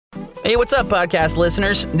Hey, what's up, podcast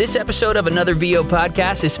listeners? This episode of Another VO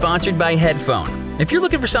Podcast is sponsored by Headphone. If you're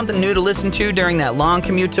looking for something new to listen to during that long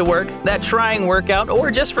commute to work, that trying workout, or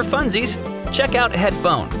just for funsies, check out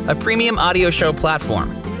Headphone, a premium audio show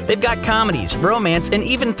platform. They've got comedies, romance, and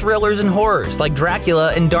even thrillers and horrors like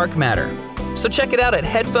Dracula and Dark Matter. So check it out at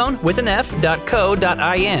headphone.co.in.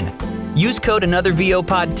 Use code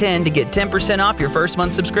AnotherVOPod10 to get 10% off your first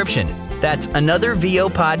month subscription. That's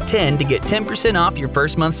AnotherVOPod10 to get 10% off your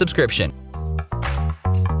first month subscription.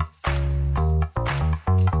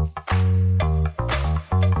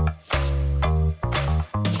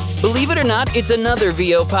 Believe it or not, it's another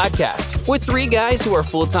VO podcast with three guys who are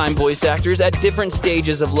full-time voice actors at different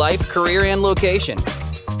stages of life, career, and location.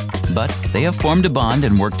 But they have formed a bond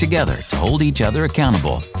and work together to hold each other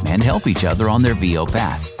accountable and help each other on their VO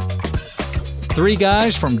path. Three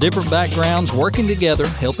guys from different backgrounds working together,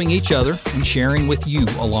 helping each other, and sharing with you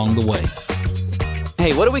along the way.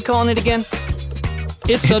 Hey, what are we calling it again?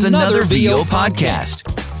 It's another VO podcast.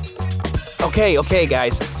 Okay,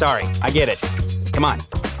 guys. Sorry, I get it. Come on,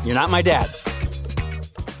 you're not my dads.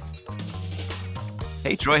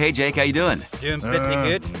 Hey, Troy. Hey, Jake. How you doing? Doing pretty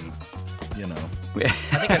good. You know.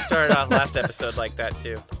 I think I started off last episode like that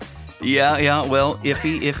too. Yeah. Well,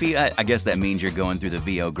 iffy. I guess that means you're going through the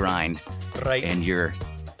VO grind. Right. And here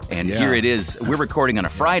it is. We're recording on a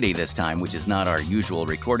Friday this time, which is not our usual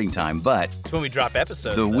recording time, but It's when we drop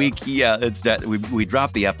episodes. It's that we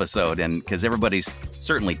dropped the episode, and because everybody's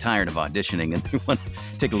certainly tired of auditioning and they want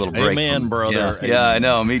to take a little break. Amen, brother. Yeah, I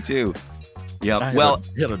know. Me too. Yeah. I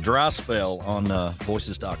hit a dry spell on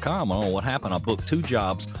voices.com. I don't know what happened. I booked 2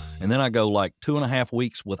 jobs, and then I go like 2.5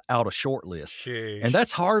 weeks without a short list. Sheesh. And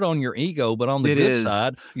that's hard on your ego, but on the good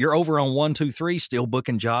side, you're over on 1, 2, 3, still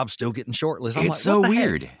booking jobs, still getting short lists. I'm It's like, so what the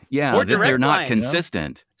weird. heck? Yeah, Or that they're direct not lines.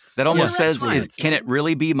 consistent. That almost Direct says, lines, can it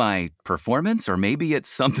really be my performance, or maybe it's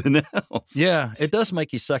something else? Yeah, it does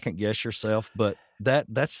make you second guess yourself, but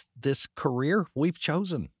that's this career we've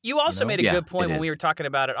chosen. You also made a Yeah, good point it when we is. were talking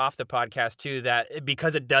about it off the podcast too, that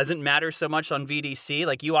because it doesn't matter so much on VDC,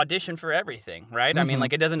 like you audition for everything, right? I mean,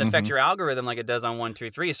 like it doesn't affect your algorithm like it does on 1,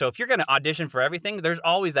 2, 3. So if you're going to audition for everything, there's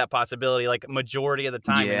always that possibility, like majority of the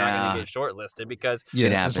time you're not going to get shortlisted because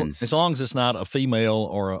It happens. As long as it's not a female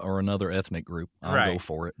or another ethnic group, I'll go Right.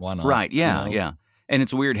 for it. Why not? Right, yeah, You know? yeah. And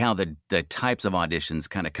it's weird how the types of auditions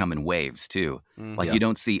kind of come in waves, too. Like you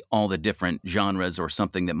don't see all the different genres or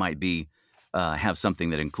something that might be have something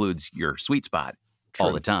that includes your sweet spot all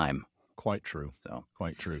True. the time. Quite true. So,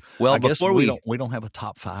 Quite true. well, I guess before we don't have a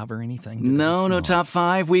top 5 or anything. today? no Come on. top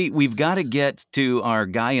 5. We've got to get to our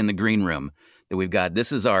guy in the green room that we've got.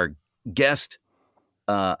 This is our guest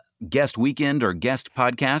weekend or guest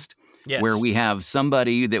podcast, yes. where we have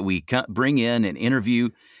somebody that we bring in and interview.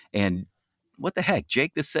 And what the heck,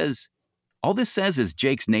 Jake? All this says is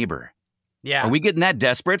Jake's neighbor. Yeah. Are we getting that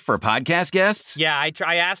desperate for podcast guests? Yeah,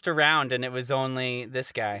 I asked around and it was only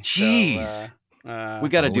this guy. Jeez. So, We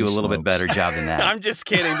got to do a Holy little bit smokes. better job than that. I'm just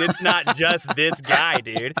kidding. It's not just this guy,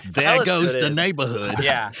 dude. Tell There us goes who it the is. neighborhood.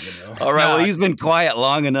 Yeah. All right, No, well, he's been quiet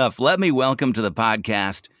long enough. Let me welcome to the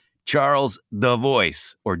podcast Charles the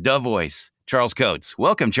Voice, or Da Voice, Charles Coates.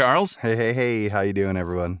 Welcome, Charles. Hey, how you doing,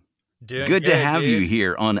 everyone? Doing Good to have you dude.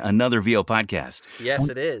 here on another VO podcast. Yes,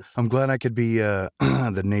 it is. I'm glad I could be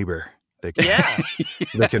the neighbor that can, Yeah.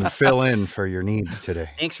 that can fill in for your needs today.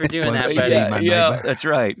 Thanks for doing that, Thanks. buddy. Yeah. my neighbor. That's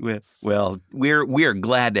right. Well, we're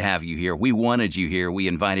glad to have you here. We wanted you here. We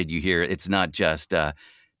invited you here. It's not just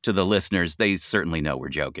to the listeners. They certainly know we're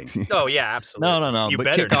joking. Oh, yeah, absolutely. No. You But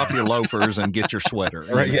better kick off your loafers and get your sweater.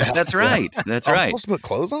 Right, yeah. That's right. That's I'm right. supposed to put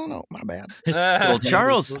clothes on? Oh, my bad. Well,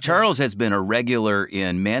 Charles has been a regular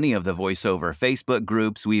in many of the voiceover Facebook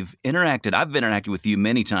groups. I've interacted with you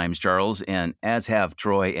many times, Charles, and as have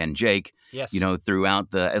Troy and Jake. Yes.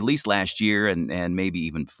 Throughout at least last year and maybe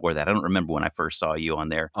even before that. I don't remember when I first saw you on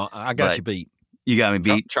there. I got But you beat. You got me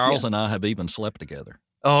beat. Charles and I have even slept together.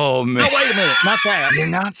 Oh man. No, wait a minute. Not that. You're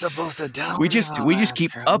not supposed to tell We me just all we that, just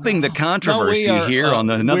keep Carol. upping the controversy are, here on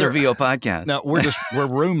the Another we're- VO podcast. No, we're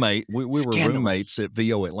roommate. We were Scandalous. roommates at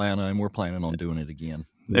VO Atlanta, and we're planning on doing it again.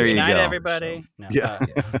 There you Good night, go. everybody. No, Yeah.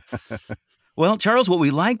 Well, Charles, what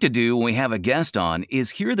we like to do when we have a guest on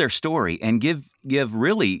is hear their story and give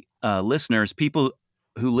really listeners, people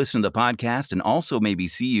who listen to the podcast, and also maybe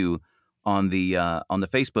see you on the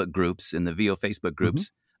Facebook groups, in the VO Facebook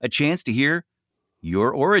groups, a chance to hear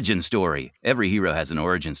your origin story. Every hero has an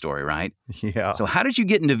origin story, right? Yeah. So how did you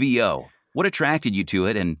get into VO? What attracted you to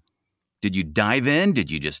it? And did you dive in?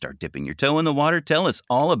 Did you just start dipping your toe in the water? Tell us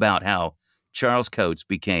all about how Charles Coates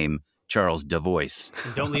became Charles Da Voice.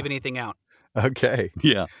 And don't leave anything out. Okay.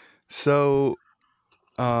 Yeah. So,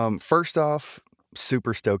 first off,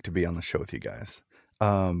 super stoked to be on the show with you guys.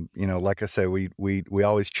 Like I said, we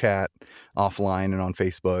always chat offline and on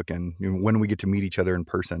Facebook, and when we get to meet each other in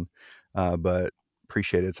person. But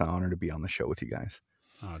appreciate it. It's an honor to be on the show with you guys.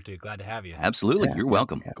 Oh, dude, glad to have you. Absolutely. You're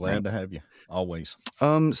welcome. Glad to have you. Always.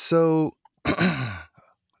 So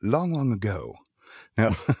long ago.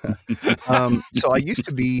 No. So I used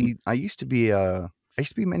to be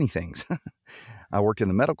many things. I worked in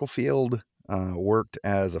the medical field, worked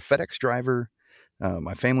as a FedEx driver.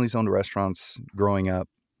 My family's owned restaurants growing up,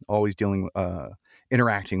 always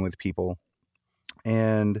interacting with people.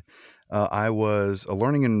 And I was a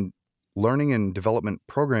learning and development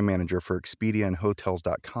program manager for Expedia and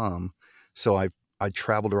Hotels.com. So I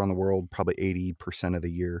traveled around the world probably 80% of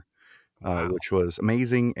the year, which was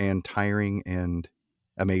amazing and tiring and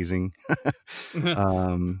amazing,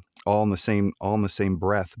 all in the same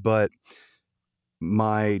breath. But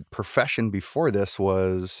my profession before this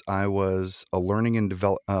was I was a learning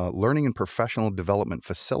and professional development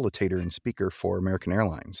facilitator and speaker for American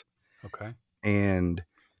Airlines. Okay. And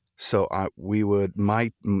so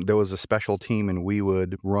there was a special team, and we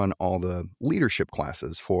would run all the leadership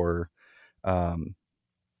classes for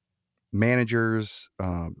managers,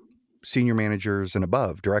 senior managers and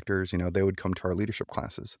above, directors. They would come to our leadership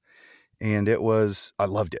classes, and I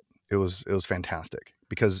loved it. It was fantastic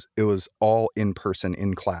because it was all in person,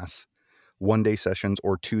 in class, 1-day sessions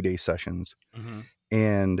or 2-day sessions. Mm-hmm.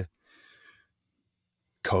 And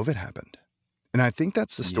COVID happened. And I think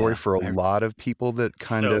that's the story for a lot of people that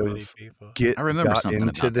got into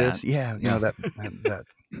this. Yeah,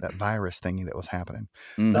 that virus thingy that was happening.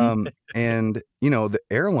 Mm-hmm. And the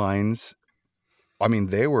airlines, I mean,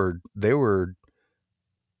 they were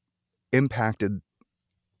impacted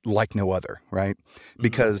like no other, right? Mm-hmm.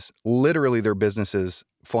 Because literally their business is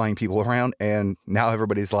flying people around, and now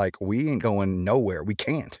everybody's like, we ain't going nowhere. We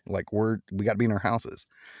can't. Like we got to be in our houses,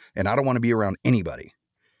 and I don't want to be around anybody.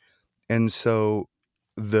 And so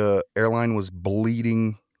the airline was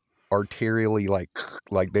bleeding arterially,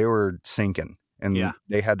 like they were sinking, and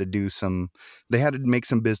they had to make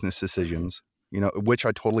some business decisions, which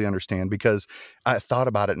I totally understand, because I thought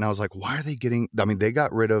about it and I was like, why are they they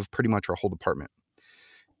got rid of pretty much our whole department.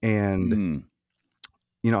 And,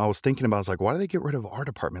 I was thinking about, I was like, why do they get rid of our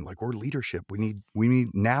department? Like, we're leadership. We need,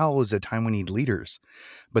 now is the time we need leaders.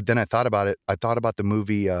 But then I thought about it. I thought about the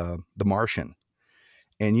movie, The Martian.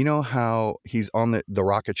 And you know how he's on the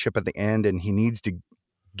rocket ship at the end, and he needs to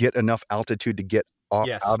get enough altitude to get out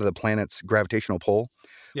of the planet's gravitational pull?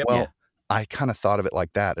 Yep. Well, I kind of thought of it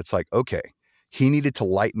like that. It's like, okay, he needed to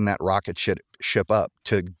lighten that rocket ship up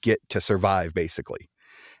to survive, basically.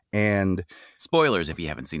 And spoilers if you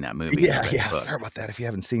haven't seen that movie. Yeah. Sorry about that. If you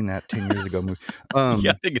haven't seen that 10 years ago movie. I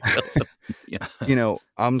think it's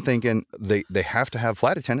I'm thinking they have to have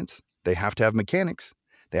flight attendants. They have to have mechanics.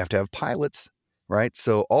 They have to have pilots, right?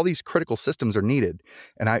 So all these critical systems are needed.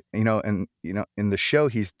 And in the show,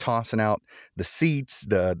 he's tossing out the seats,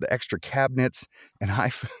 the extra cabinets. And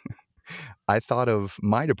I thought of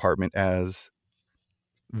my department as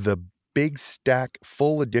the big stack,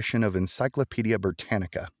 full edition of Encyclopedia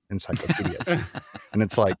Britannica encyclopedias. And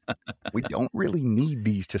it's like, we don't really need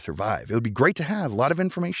these to survive. It would be great to have a lot of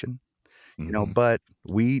information, but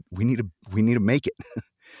we need to make it.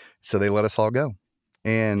 So they let us all go.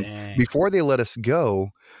 And before they let us go,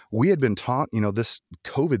 we had been taught, this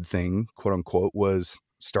COVID thing, quote unquote, was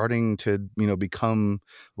starting to, become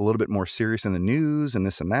a little bit more serious in the news and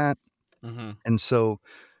this and that. Mm-hmm. And so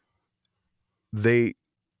they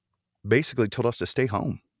basically told us to stay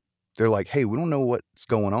home. They're like, hey, we don't know what's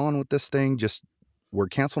going on with this thing. We're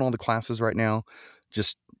canceling all the classes right now.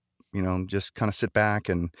 Just kind of sit back.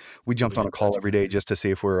 And we jumped on a call every day just to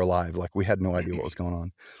see if we were alive. Like, we had no idea what was going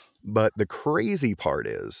on. But the crazy part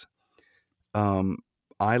is,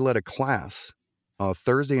 I led a class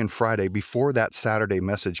Thursday and Friday before that Saturday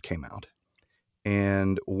message came out.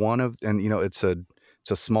 And it's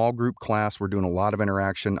a small group class. We're doing a lot of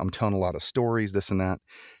interaction. I'm telling a lot of stories, this and that.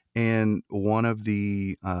 And one of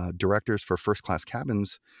the directors for first class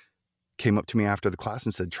cabins came up to me after the class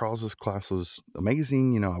and said, Charles, this class was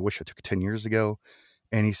amazing. I wish I took it 10 years ago.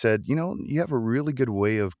 And he said, you have a really good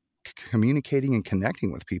way of communicating and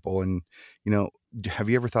connecting with people. And, have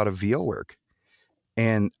you ever thought of VO work?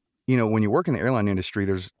 And, when you work in the airline industry,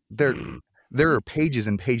 there are pages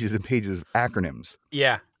and pages and pages of acronyms.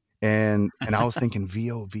 Yeah. And I was thinking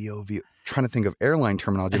VO, trying to think of airline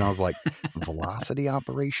terminology. And I was like, velocity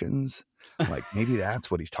operations. Like, maybe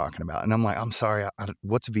that's what he's talking about. And I'm like, I'm sorry,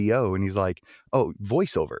 what's VO? And he's like, oh,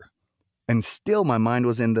 voiceover. And still my mind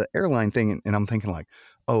was in the airline thing. And I'm thinking like,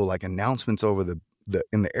 oh, like announcements over the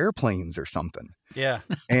in the airplanes or something. Yeah.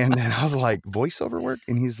 And I was like, voiceover work?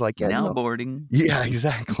 And he's like, yeah, Now no. boarding. Yeah,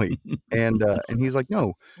 exactly. And he's like,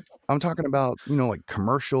 no, I'm talking about, like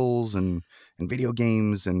commercials and video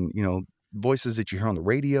games and, voices that you hear on the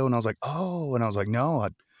radio. And I was like, oh, and I was like, no,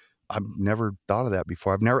 I've never thought of that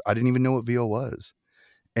before. I didn't even know what VO was.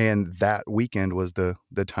 And that weekend was the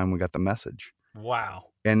time we got the message. Wow.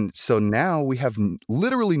 And so now we have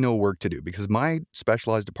literally no work to do because my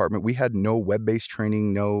specialized department, we had no web-based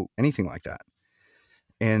training, no anything like that.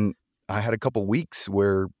 And I had a couple weeks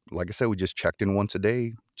where, like I said, we just checked in once a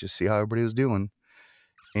day, just see how everybody was doing.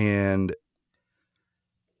 And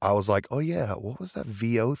I was like, oh yeah, what was that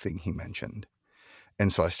VO thing he mentioned?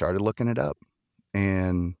 And so I started looking it up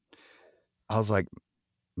and I was like,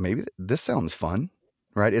 maybe this sounds fun,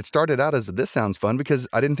 right? It started out as this sounds fun because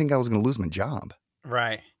I didn't think I was going to lose my job.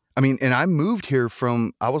 Right. I mean, and I moved here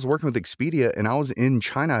I was working with Expedia and I was in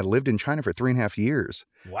China. I lived in China for 3.5 years.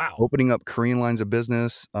 Wow. Opening up Korean lines of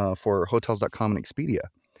business for hotels.com and Expedia.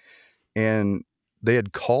 And they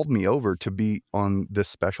had called me over to be on this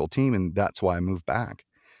special team. And that's why I moved back.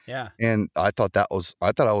 Yeah. And I thought that was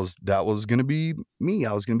going to be me.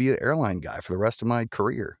 I was going to be an airline guy for the rest of my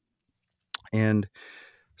career. And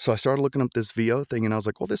so I started looking up this VO thing and I was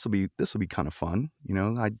like, well, this will be kind of fun.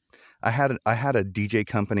 I had a DJ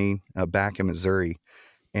company back in Missouri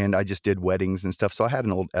and I just did weddings and stuff. So I had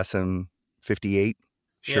an old SM58,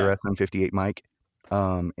 Shure SM58 mic.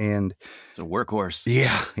 And It's a workhorse.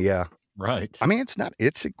 yeah. Right. I mean,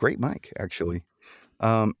 it's a great mic actually.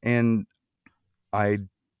 And I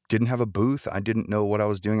didn't have a booth. I didn't know what I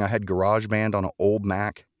was doing. I had GarageBand on an old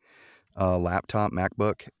Mac laptop,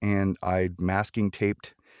 MacBook, and I masking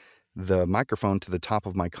taped the microphone to the top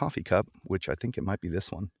of my coffee cup, which I think it might be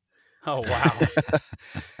this one. Oh, wow.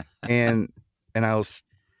 and I was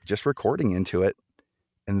just recording into it.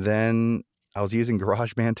 And then I was using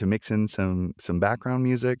GarageBand to mix in some background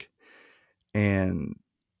music. And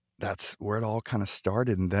that's where it all kind of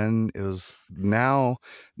started. And then it was now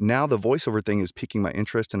the voiceover thing is piquing my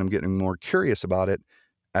interest and I'm getting more curious about it.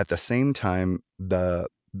 At the same time, the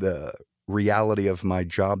reality of my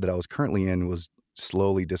job that I was currently in was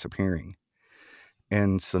slowly disappearing.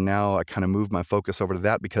 And so now I kind of moved my focus over to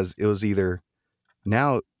that because it was either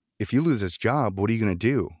now, if you lose this job, what are you going to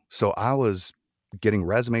do? So I was getting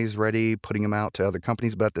resumes ready, putting them out to other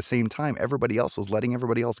companies, but at the same time, everybody else was letting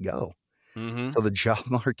everybody else go. Mm-hmm. So the job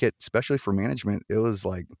market, especially for management, it was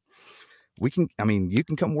like, you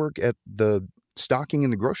can come work at the stocking in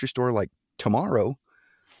the grocery store like tomorrow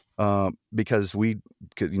because we're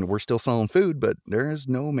still selling food, but there is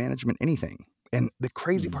no management anything. And the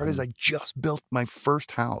crazy part is I just built my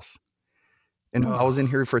first house and I was in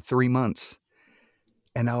here for 3 months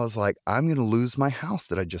and I was like, I'm going to lose my house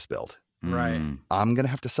that I just built. Right. I'm going to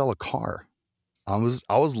have to sell a car. I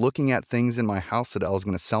was looking at things in my house that I was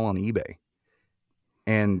going to sell on eBay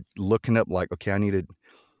and looking up like, okay, I need to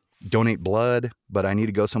donate blood, but I need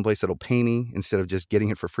to go someplace that'll pay me instead of just getting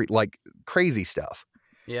it for free, like crazy stuff.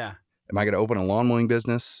 Yeah. Am I going to open a lawn mowing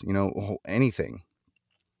business? Anything.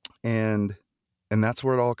 And that's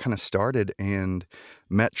where it all kind of started and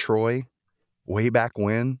met Troy way back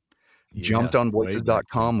when, jumped on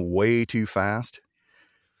voices.com way too fast.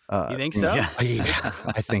 You think so? Yeah,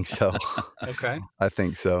 I think so. Okay. I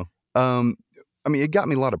think so. It got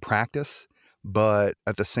me a lot of practice, but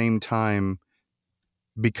at the same time,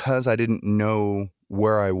 because I didn't know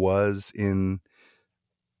where I was in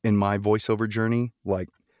my voiceover journey, like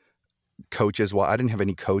coaches, I didn't have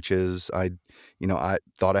any coaches. I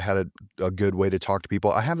thought I had a good way to talk to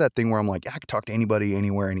people. I have that thing where I'm like, I can talk to anybody,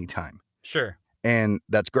 anywhere, anytime. Sure. And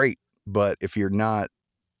that's great. But if you're not,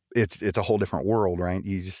 it's a whole different world, right?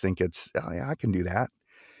 You just think I can do that.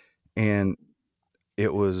 And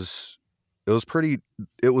it was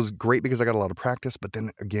great because I got a lot of practice, but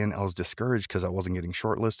then again, I was discouraged because I wasn't getting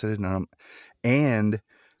shortlisted and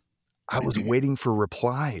I was waiting for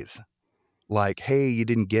replies like, hey, you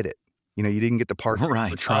didn't get it. You didn't get the part.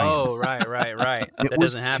 Right. Oh, right. That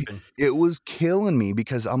doesn't happen. It was killing me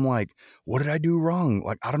because I'm like, what did I do wrong?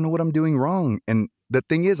 Like, I don't know what I'm doing wrong. And the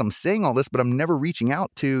thing is, I'm saying all this, but I'm never reaching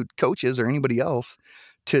out to coaches or anybody else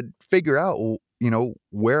to figure out,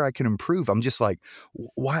 where I can improve. I'm just like,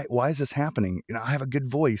 why is this happening? I have a good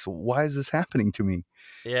voice. Why is this happening to me?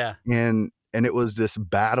 Yeah. And it was this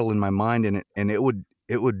battle in my mind and it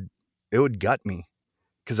would gut me.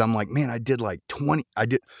 Cause I'm like, man, I did 10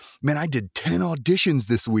 auditions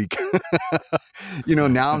this week.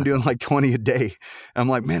 Now I'm doing like 20 a day. I'm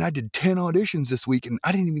like, man, I did 10 auditions this week and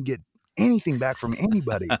I didn't even get anything back from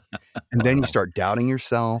anybody. And then you start doubting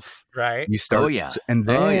yourself. Right. You start, Oh, yeah. and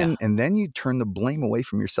Oh, then yeah. and then you turn the blame away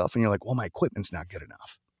from yourself, and you're like, well, my equipment's not good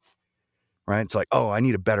enough. Right? It's like, oh, I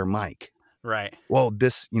need a better mic. Right. Well,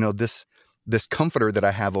 this comforter that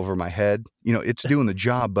I have over my head, it's doing the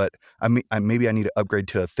job, but maybe I need to upgrade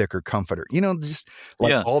to a thicker comforter. Just like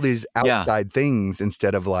Yeah. all these Yeah. outside things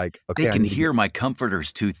instead of like, okay, They I can need to hear my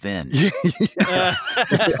comforter's too thin. get-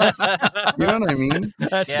 you know what I mean?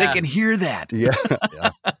 Yeah. They can hear that. Yeah. Yeah.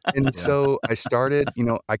 And so I started,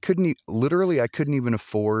 I couldn't even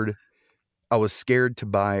afford. I was scared to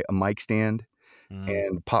buy a mic stand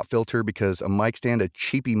and pop filter, because a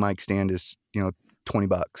cheapy mic stand is,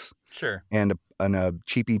 $20. Sure. And a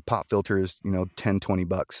cheapy pop filter is, $10,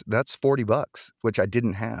 $20. That's $40, which I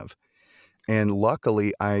didn't have. And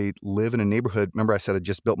luckily I live in a neighborhood. Remember I said I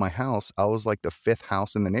just built my house. I was like the 5th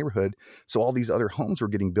house in the neighborhood. So all these other homes were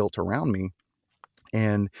getting built around me,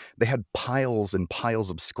 and they had piles and piles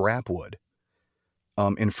of scrap wood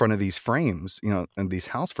in front of these frames, and these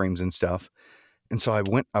house frames and stuff. And so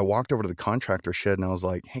I walked over to the contractor shed, and I was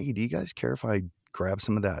like, hey, do you guys care if I grab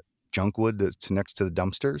some of that junk wood that's next to the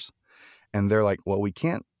dumpsters? And they're like, well, we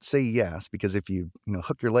can't say yes, because if you,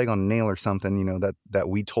 hook your leg on a nail or something, that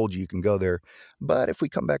we told you can go there. But if we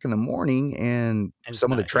come back in the morning and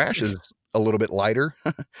some of the trash is a little bit lighter,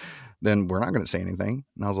 then we're not going to say anything.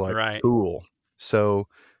 And I was like, Right. cool. So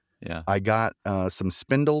Yeah. I got some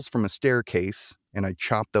spindles from a staircase, and I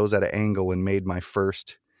chopped those at an angle and made my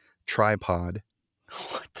first tripod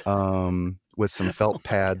with some felt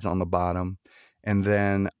pads on the bottom. And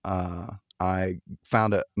then I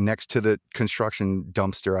found next to the construction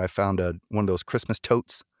dumpster, I found one of those Christmas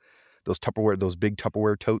totes, those big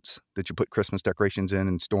Tupperware totes that you put Christmas decorations in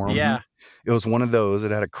and store them. Yeah. It was one of those.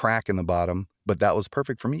 It had a crack in the bottom, but that was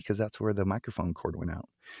perfect for me because that's where the microphone cord went out.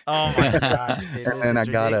 Oh my gosh, dude, And this then is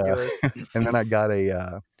ridiculous. I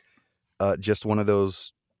got just one of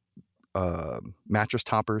those mattress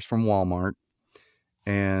toppers from Walmart,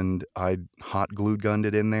 and I hot glue gunned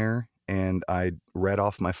it in there, and I read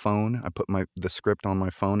off my phone. I put the script on my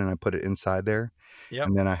phone, and I put it inside there. Yep.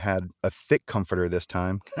 And then I had a thick comforter this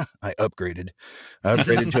time. I upgraded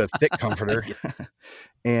to a thick comforter.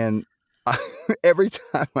 And every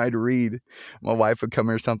time I'd read, my wife would come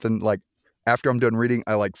here or something, like after I'm done reading,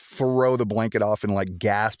 I like throw the blanket off and like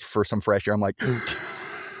gasp for some fresh air. I'm like,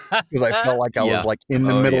 because I felt like I was like in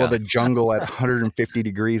the middle of the jungle at 150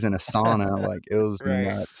 degrees in a sauna. Like it was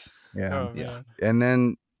nuts. Yeah. Oh, man. And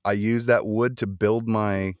then I used that wood to build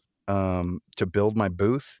my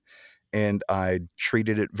booth, and I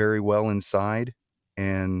treated it very well inside.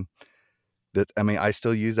 And I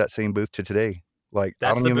still use that same booth to today. Like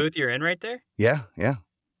that's the booth you're in right there? Yeah.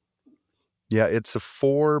 It's a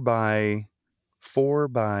 4 by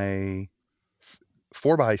 5 by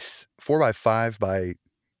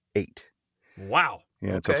 8. Wow.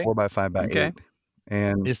 Yeah, it's a 4 by 5 by 8.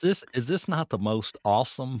 And is this not the most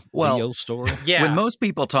awesome Well, VO story? Yeah. When most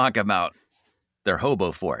people talk about their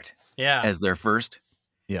hobo fort as their first,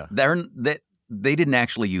 they didn't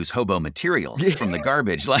actually use hobo materials from the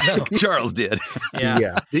garbage like Charles did.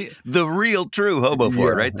 Yeah. The real true hobo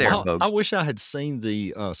fort right there, folks. I wish I had seen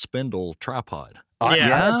the spindle tripod.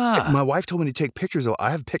 My wife told me to take pictures of.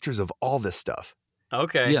 I have pictures of all this stuff.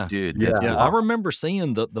 Okay. Yeah, dude. Yeah, Cool. I remember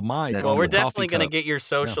seeing the mic. Well, on we're the coffee definitely going to cup. get your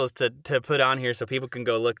socials to put on here so people can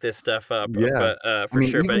go look this stuff up. Yeah. But, for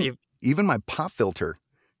sure. Even my pop filter,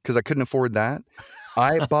 because I couldn't afford that.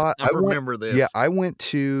 I bought. I remember this. Yeah, I went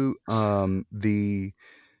to the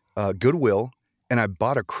Goodwill, and I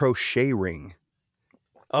bought a crochet ring.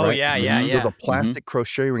 Oh, right? yeah. It was a plastic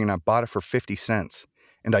crochet ring, and I bought it for 50 cents.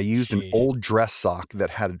 And I used an old dress sock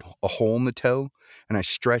that had a hole in the toe, and I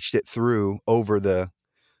stretched it through over the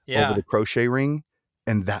crochet ring,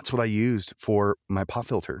 and that's what I used for my pop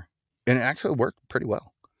filter, and it actually worked pretty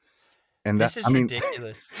well. And this is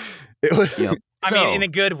ridiculous. It was. I mean, in a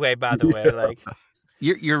good way, by the way. Like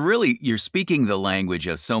you're speaking the language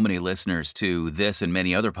of so many listeners to this and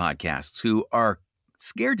many other podcasts who are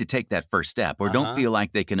scared to take that first step or don't feel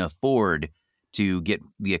like they can afford to get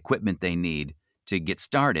the equipment they need to get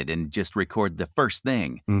started and just record the first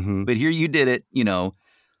thing. Mm-hmm. But here you did it,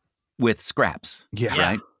 with scraps. Yeah.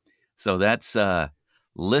 Right? So that's,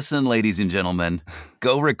 listen, ladies and gentlemen,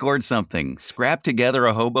 go record something. Scrap together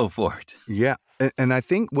a hobo fort. Yeah. And I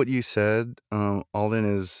think what you said, Alden,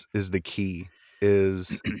 is the key,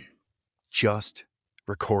 is just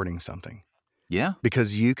recording something. Yeah.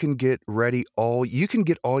 Because you can get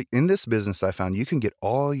in this business, I found you can get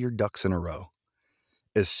all your ducks in a row.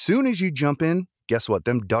 As soon as you jump in, guess what?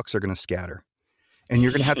 Them ducks are going to scatter, and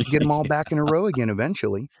you're going to have to get them all back in a row again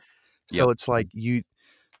eventually. So it's like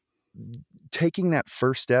taking that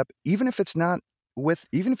first step, even if it's with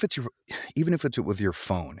your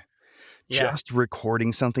phone, Yeah. just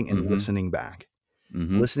recording something and Mhm. listening back.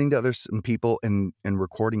 Mm-hmm. Listening to some people and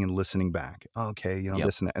recording and listening back. Okay, Yep.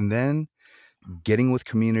 this and that. And then getting with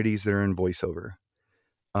communities that are in voiceover.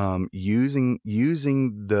 Using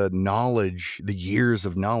the knowledge, the years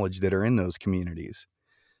of knowledge that are in those communities.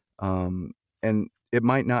 And it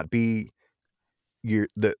might not be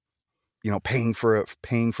paying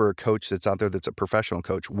for a coach that's out there that's a professional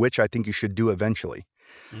coach, which I think you should do eventually.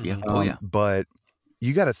 Yeah. Mhm. Oh, yeah. But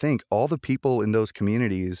you got to think all the people in those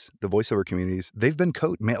communities, the voiceover communities, they've been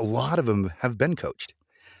coached. Man, a lot of them have been coached.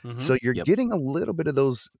 Mhm. So you're Yep. getting a little bit of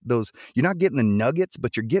those. You're not getting the nuggets,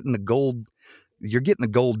 but you're getting the gold. You're getting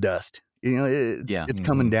the gold dust. Yeah. It's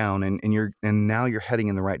coming down, and now you're heading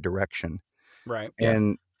in the right direction. Right. Yeah.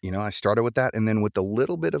 And I started with that, and then with the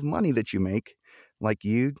little bit of money that you make,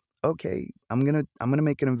 okay, I'm gonna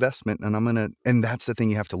make an investment, and that's the thing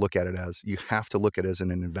you have to look at it as. You have to look at it as an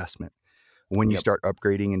investment when you Yep. start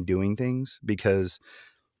upgrading and doing things, because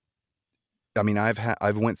I mean,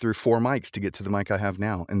 I've went through 4 mics to get to the mic I have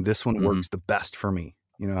now, and this one Mhm. works the best for me.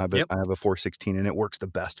 Yep. I have a 416, and it works the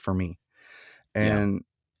best for me. Yeah. And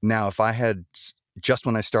now, if I had just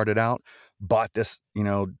when I started out, bought this,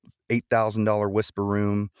 $8,000 whisper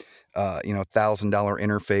room, $1,000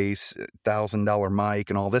 interface, $1,000 mic,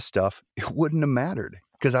 and all this stuff, it wouldn't have mattered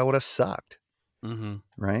because I would have sucked, Mm-hmm.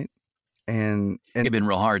 right? And It'd been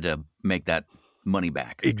real hard to make that money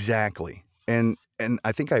back. exactly, and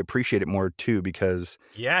I think I appreciate it more too, because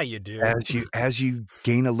Yeah, you do. as you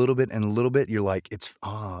gain a little bit and a little bit, you're like, it's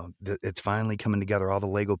finally coming together. All the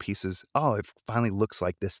Lego pieces. Oh, it finally looks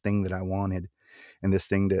like this thing that I wanted, and this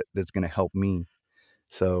thing that's going to help me.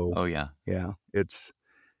 So Oh, yeah. yeah, it's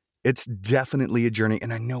definitely a journey.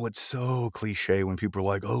 And I know it's so cliche when people are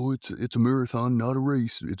like, oh, it's a marathon, not a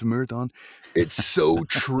race. It's a marathon. It's so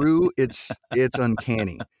true. It's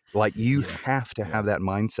uncanny. Like you have to have that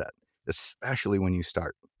mindset, especially when you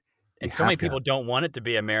start. And so many people don't want it to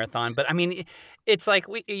be a marathon, but I mean, it's like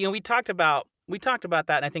we talked about that,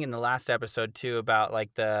 and I think in the last episode too, about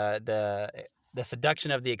like the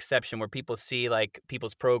seduction of the exception, where people see like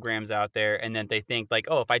people's programs out there, and then they think like,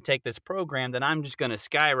 oh, if I take this program, then I'm just going to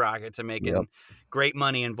skyrocket to making great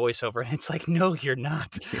money in voiceover. And it's like, no, you're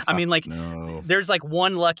not. I mean, like, there's like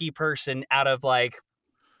one lucky person out of like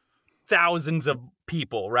thousands of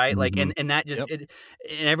people, right? Like, and that just, and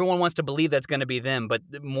everyone wants to believe that's going to be them, but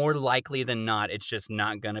more likely than not, it's just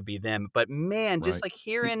not going to be them. But man, just like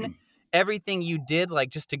hearing everything you did, like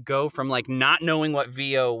just to go from like not knowing what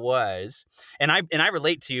VO was, and I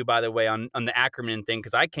relate to you, by the way, on the acronym thing,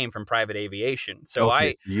 because I came from private aviation, so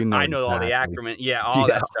I know all the acronym, all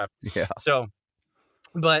that stuff. Yeah. So,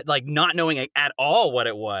 but like not knowing at all what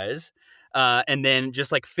it was. And then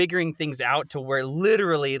just like figuring things out to where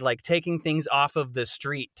literally like taking things off of the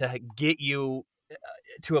street to get you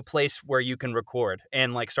to a place where you can record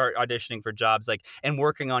and like start auditioning for jobs, like, and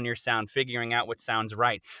working on your sound, figuring out what sounds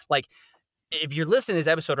right. Like, if you're listening to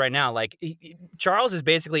this episode right now, like Charles is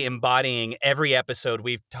basically embodying every episode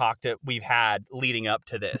we've had leading up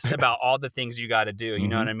to this about all the things you got to do. You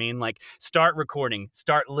know what I mean? Like start recording,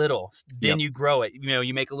 start little, then you grow it.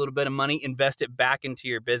 You make a little bit of money, invest it back into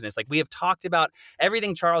your business. Like we have talked about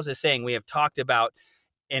everything Charles is saying. We have talked about,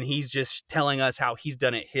 and he's just telling us how he's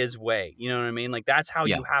done it his way. You know what I mean? Like that's how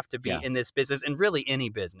you have to be in this business, and really any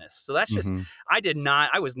business. So that's just,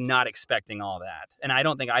 I was not expecting all that. And I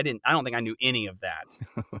don't think I knew any of that.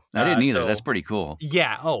 I didn't either. That's pretty cool.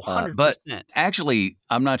 Yeah. Oh, 100%. But actually,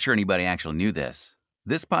 I'm not sure anybody actually knew this.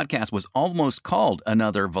 This podcast was almost called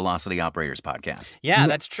Another Velocity Operators Podcast. Yeah,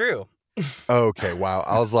 that's true. Okay. Wow.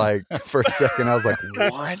 I was like, for a second, I was like,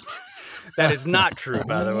 what? That is not true,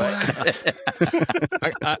 by the way.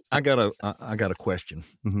 I got a question.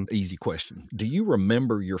 Easy question. Do you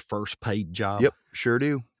remember your first paid job? Yep, sure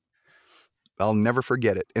do. I'll never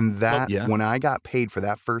forget it. And when I got paid for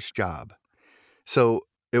that first job, so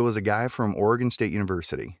it was a guy from Oregon State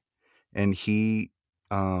University, and he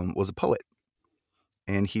was a poet.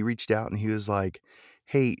 And he reached out and he was like,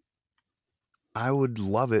 hey, I would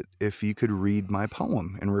love it if you could read my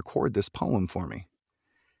poem and record this poem for me.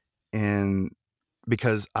 And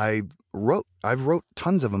because I've wrote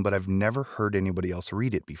tons of them, but I've never heard anybody else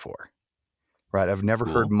read it before, right? I've never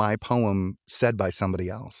heard my poem said by somebody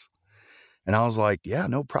else. And I was like, yeah,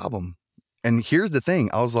 no problem. And here's the thing.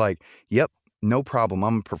 I was like, yep, no problem.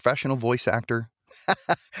 I'm a professional voice actor,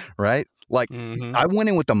 right? Like I went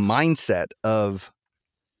in with the mindset of,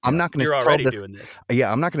 I'm not going to tell doing this.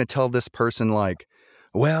 Yeah, I'm not going to tell this person like,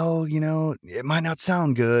 well, it might not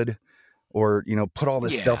sound good, or, put all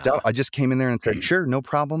this stuff down. I just came in there and said, sure, no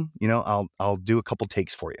problem. I'll do a couple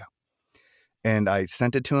takes for you. And I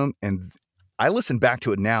sent it to him, and I listened back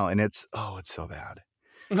to it now, and it's so bad.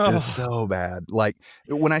 It's so bad. Like,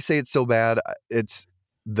 when I say it's so bad, it's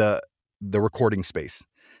the recording space.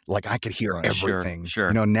 Like, I could hear everything.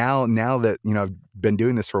 Sure. Now that, I've been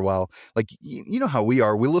doing this for a while, like, you know how we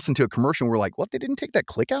are. We listen to a commercial and we're like, what? They didn't take that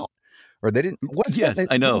click out? Or they didn't, what is that?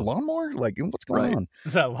 I know. Is it a lawnmower? Like, what's going on?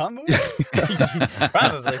 Is that a lawnmower?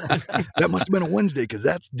 Probably. That must have been a Wednesday, because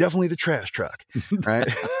that's definitely the trash truck. Right.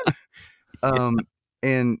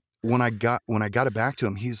 And when I got it back to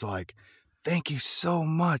him, he's like, thank you so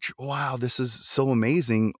much. Wow, this is so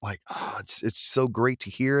amazing. Like, it's so great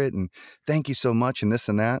to hear it, and thank you so much, and this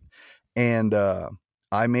and that. And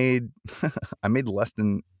I made less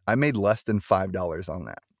than $5 on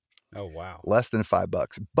that. Oh wow. Less than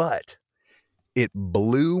 $5. But it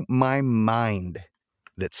blew my mind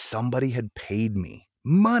that somebody had paid me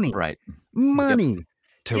money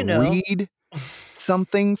to read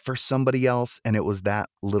something for somebody else, and it was that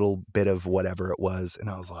little bit of whatever it was. And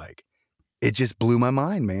I was like, it just blew my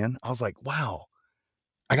mind, man. I was like, wow,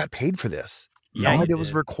 I got paid for this. Yeah, All I did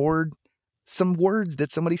was record some words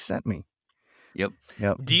that somebody sent me. Yep.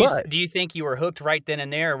 Do you think you were hooked right then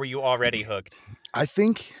and there, or were you already hooked? I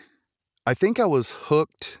think I was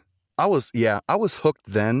hooked. I was hooked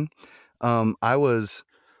then. I was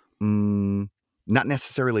not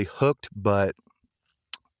necessarily hooked, but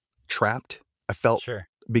trapped. I felt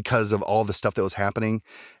because of all the stuff that was happening,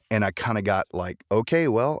 and I kind of got like, okay,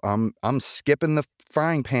 well, I'm skipping the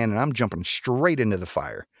frying pan and I'm jumping straight into the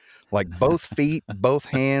fire, like both feet, both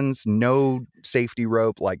hands, no safety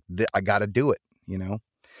rope. Like I got to do it,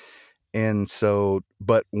 And so,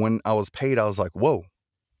 but when I was paid, I was like, whoa,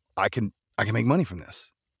 I can make money from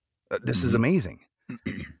this. This is amazing.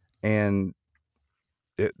 And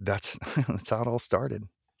that's how it all started.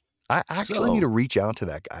 I actually need to reach out to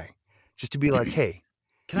that guy just to be like, hey,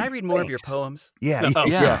 can I read more of your poems? Yeah.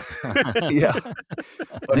 Yeah. Yeah.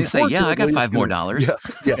 They say, yeah, I got $5 more.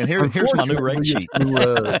 Yeah. And here's my new rate sheet.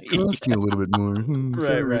 Cost me a little bit more.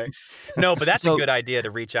 Right. No, but that's a good idea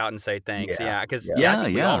to reach out and say thanks. Yeah. Because I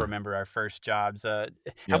think we all remember our first jobs.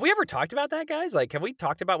 Have we ever talked about that, guys? Like, have we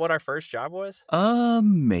talked about what our first job was?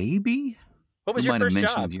 Maybe. What was your first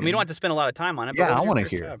job? I mean, you don't have to spend a lot of time on it. Yeah, I want to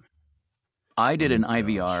hear. I did an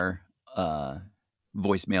IVR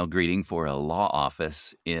voicemail greeting for a law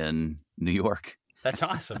office in New York. That's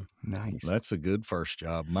awesome. Nice. That's a good first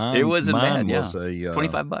job. It wasn't bad. Was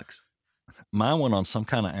 $25. Mine went on some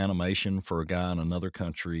kind of animation for a guy in another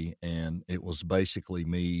country, and it was basically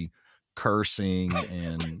me cursing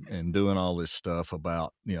and doing all this stuff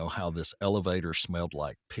about how this elevator smelled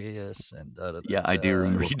like piss and yeah, I do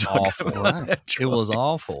remember you talking about that. It was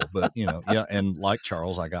awful, but and like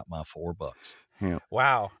Charles, I got my $4. Yeah.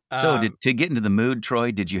 Wow. So to get into the mood,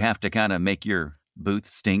 Troy, did you have to kind of make your booth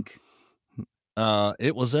stink?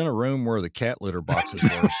 It was in a room where the cat litter boxes were,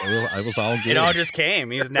 so it was all good. It all just came.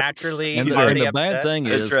 He was naturally. And the bad thing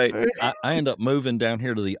is, right. I end up moving down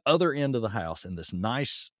here to the other end of the house in this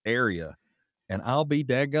nice area, and I'll be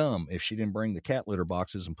daggum if she didn't bring the cat litter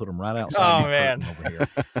boxes and put them right outside. Oh man, over here.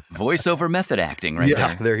 Voiceover method acting, right there.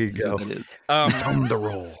 Yeah, there you go. That's what it is. Thumb the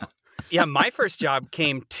roll. Yeah, my first job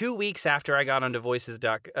came 2 weeks after I got onto Voices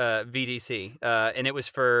VDC, and it was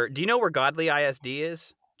for. Do you know where Godly ISD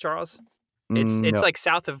is, Charles? It's like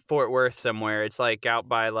south of Fort Worth somewhere. It's like out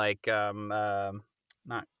by like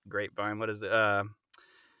not Grapevine. What is it?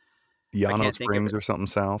 Llano Springs or something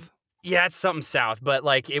south. Yeah, it's something south, but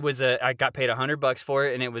like it was I got paid $100 for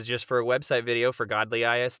it, and it was just for a website video for Godly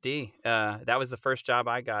ISD. That was the first job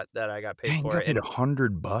I got paid for. You got paid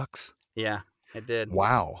 $100? Yeah, it did.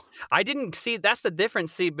 Wow. I didn't see. That's the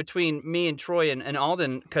difference. See between me and Troy and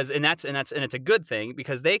Alden, because and it's a good thing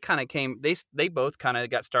because they kind of came. They both kind of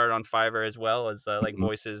got started on Fiverr as well as like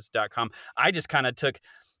Voices.com. I just kind of took,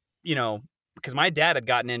 because my dad had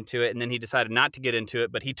gotten into it and then he decided not to get into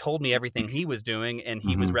it, but he told me everything he was doing and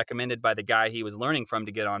he was recommended by the guy he was learning from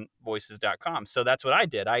to get on Voices.com. So that's what I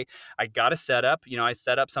did. I got a setup. I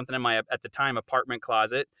set up something in my at the time apartment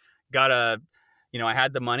closet. I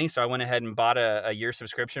had the money, so I went ahead and bought a year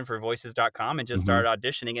subscription for Voices.com and just started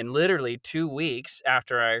auditioning. And literally 2 weeks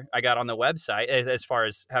after I got on the website, as far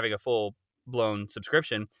as having a full-blown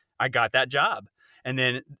subscription, I got that job. And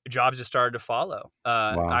then jobs just started to follow.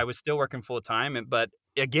 Wow. I was still working full-time, but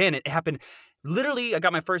again, it happened. Literally, I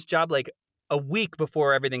got my first job like a week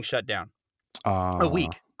before everything shut down. A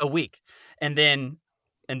week. And then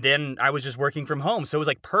And then I was just working from home. So it was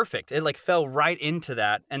like perfect. It like fell right into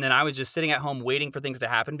that. And then I was just sitting at home waiting for things to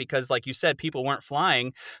happen because, like you said, people weren't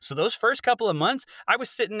flying. So those first couple of months, I was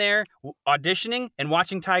sitting there auditioning and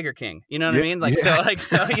watching Tiger King. You know what I mean? Like, so,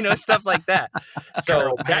 stuff like that.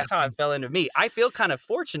 So that's how it fell into me. I feel kind of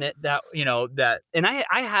fortunate that, and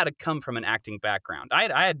I had to come from an acting background.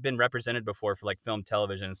 I had been represented before for like film,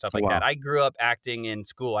 television and stuff like that. I grew up acting in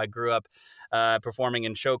school. I grew up performing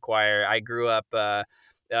in show choir. I grew up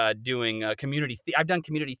doing community. I've done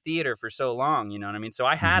community theater for so long, you know what I mean? So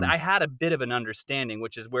I had a bit of an understanding,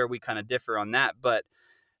 which is where we kind of differ on that. But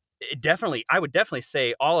I would definitely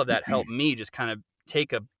say all of that helped me just kind of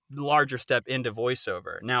take a larger step into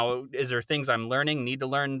voiceover. Now, is there things I'm learning, need to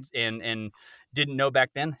learn, and didn't know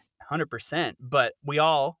back then? 100%. But we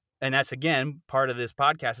all, and that's again part of this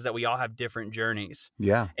podcast, is that we all have different journeys.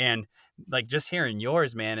 Yeah. And like just hearing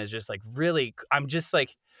yours, man, is just like really. I'm just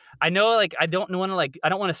like. I know, like, I don't want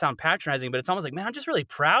to sound patronizing, but it's almost like, man, I'm just really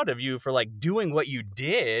proud of you for like doing what you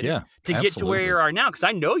did to get to where you are now. Cause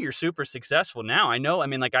I know you're super successful now. I know, I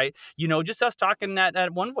mean, like just us talking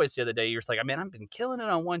at One Voice the other day, you're just like, man, I've been killing it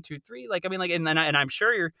on 1, 2, 3. Like, I mean, like, and I'm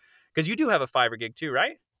sure cause you do have a Fiverr gig too,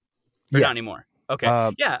 right? Or not anymore.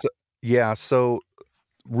 Okay. So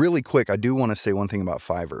really quick, I do want to say one thing about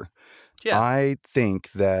Fiverr. Yeah. I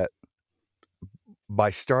think that by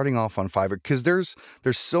starting off on Fiverr, because there's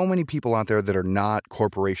so many people out there that are not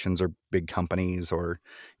corporations or big companies or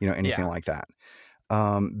anything like that,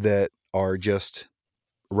 that are just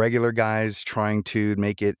regular guys trying to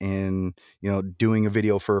make it in doing a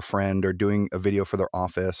video for a friend or doing a video for their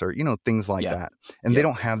office or things like that, and they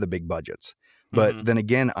don't have the big budgets. But then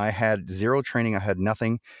again, I had zero training, I had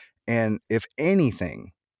nothing, and if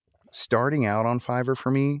anything, starting out on Fiverr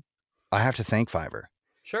for me, I have to thank Fiverr.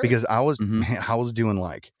 Sure. Because I was doing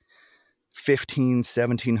like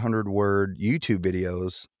 1,700 word YouTube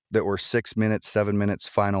videos that were 6 minutes, 7 minutes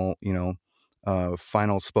final,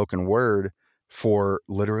 final spoken word for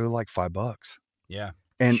literally like $5. Yeah.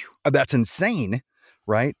 And that's insane,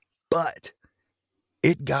 right? But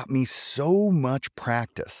it got me so much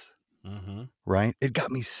practice, right? It got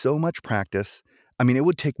me so much practice. I mean, it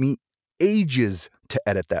would take me ages to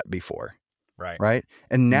edit that before. Right.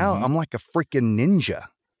 And now I'm like a freaking ninja.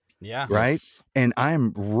 Yeah. Right. Yes. And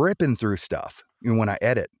I'm ripping through stuff when I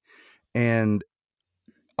edit. And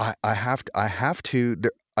I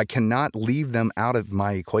cannot leave them out of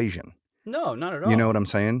my equation. No, not at all. You know what I'm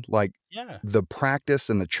saying? Like the practice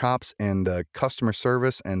and the chops and the customer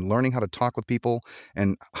service and learning how to talk with people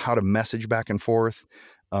and how to message back and forth,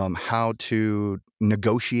 how to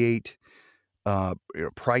negotiate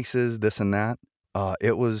prices, this and that.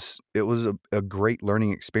 It was a great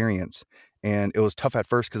learning experience, and it was tough at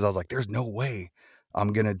first because I was like, "There's no way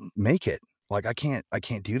I'm gonna make it. Like, I can't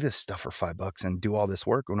do this stuff for $5 and do all this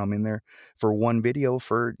work when I'm in there for one video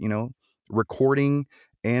for recording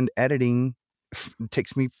and editing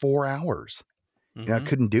takes me 4 hours. I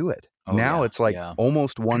couldn't do it. Now it's like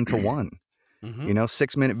almost 1-to-1.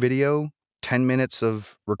 6-minute video, 10 minutes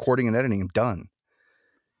of recording and editing, I'm done.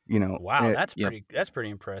 Wow, that's pretty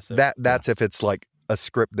impressive. That's if it's like a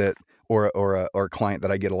script that or a client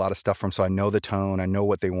that I get a lot of stuff from, so I know the tone, I know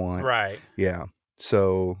what they want. Right. Yeah.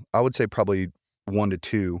 So I would say probably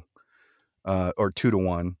 1-to-2, or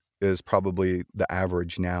 2-to-1 is probably the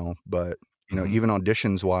average now. But even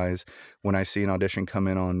auditions wise, when I see an audition come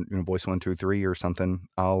in on Voice 1, 2, 3 or something,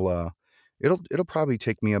 I'll it'll probably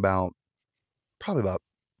take me about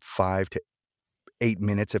 5 to 8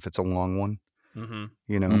 minutes if it's a long one.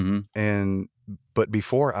 But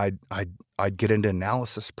before I'd get into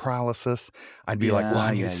analysis paralysis. I'd be like, well,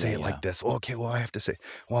 I need to say it like this. Okay, well, I have to say,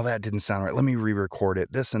 well, that didn't sound right. Let me re-record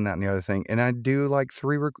it, this and that and the other thing. And I'd do like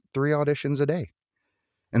three auditions a day.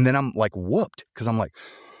 And then I'm like whooped because I'm like,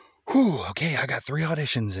 whew, okay, I got 3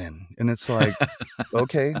 auditions in. And it's like,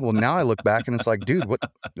 okay, well, now I look back and it's like, dude, what?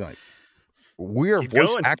 Like, we are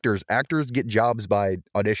voice actors. Actors get jobs by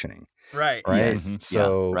auditioning. Right. Yes.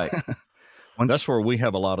 So right. That's where we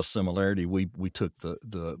have a lot of similarity. We took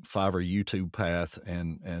the Fiverr YouTube path,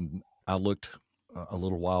 and I looked a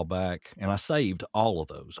little while back, and I saved all of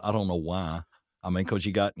those. I don't know why. I mean, because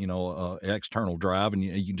you got external drive, and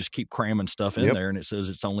you just keep cramming stuff in there, and it says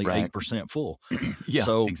it's only 8% full.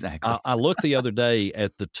 So exactly. I looked the other day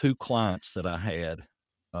at the 2 clients that I had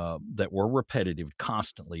that were repetitive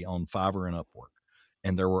constantly on Fiverr and Upwork,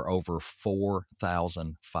 and there were over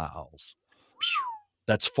 4,000 files.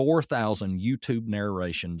 That's 4,000 YouTube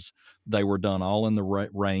narrations. They were done all in the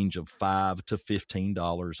range of $5 to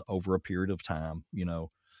 $15 over a period of time,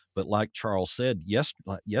 But like Charles said,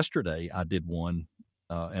 yesterday I did one,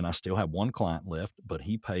 and I still have one client left, but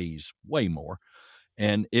he pays way more.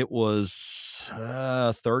 and it was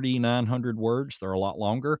 3,900 words. They're a lot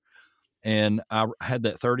longer. And I had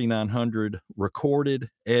that 3,900 recorded,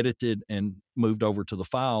 edited, and moved over to the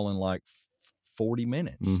file in like 40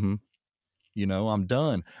 minutes. Mm-hmm. You know, I'm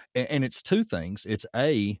done. And it's two things. It's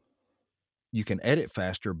A, you can edit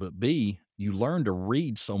faster, but B, you learn to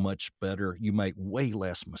read so much better. You make way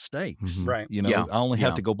less mistakes. Mhm. Right. You know, Yeah, I only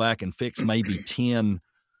have yeah. to go back and fix maybe 10,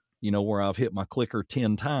 you know, where I've hit my clicker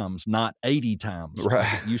 10 times, not 80 times like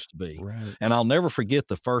Right. it used to be. Right. And I'll never forget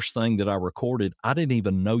the first thing that I recorded. I didn't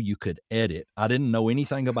even know you could edit. I didn't know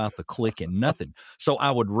anything about the clicking, nothing. So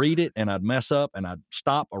I would read it and I'd mess up and I'd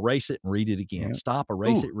stop, erase it, and read it again. Yeah. Stop,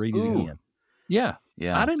 erase Ooh, it, read it ooh. again. Yeah.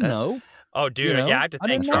 Yeah, I didn't that's- know. Oh, dude, You know, yeah, I have to I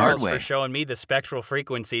thank didn't know. Charles Hard for way. showing me the spectral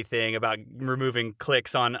frequency thing about removing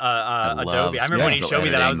clicks on love Adobe. I remember when he spectral showed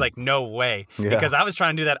me that, I was editing. like, no way. Yeah. Because I was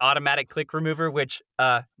trying to do that automatic click remover, which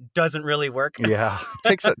doesn't really work. Yeah.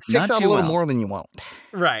 Takes Not out a too little well. more than you want.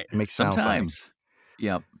 Right. It makes sound funny. Sometimes.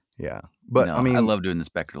 Yep. Yeah. But No, I mean, I love doing the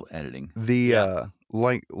spectral editing. the Yeah.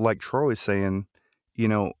 like Troy was saying, you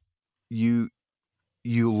know, you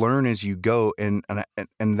learn as you go, and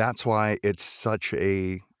that's why it's such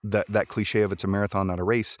a that cliche of it's a marathon, not a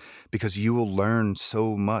race, because you will learn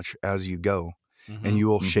so much as you go, and you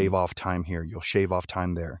will shave off time here, you'll shave off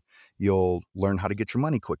time there, you'll learn how to get your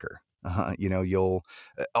money quicker. You know, you'll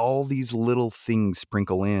all these little things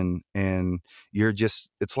sprinkle in, and you're just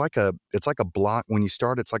it's like a block when you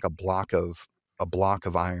start. It's like a block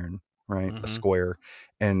of iron, right? A square,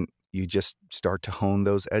 and you just start to hone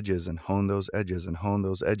those edges and hone those edges and hone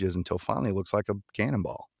those edges until finally it looks like a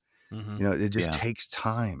cannonball. You know, it just Yeah. takes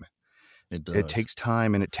time. It does. It takes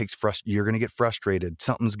time, and it takes you're going to get frustrated.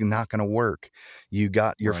 Something's not going to work. You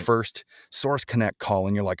got your Right. first Source Connect call,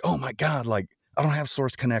 and you're like, oh my God, like I don't have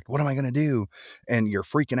Source Connect. What am I going to do? And you're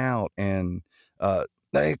freaking out. And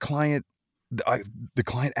the client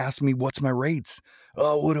asked me, what's my rates?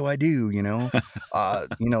 Oh, what do I do? You know,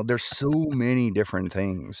 there's so many different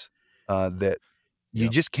things that you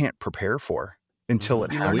Yep. just can't prepare for until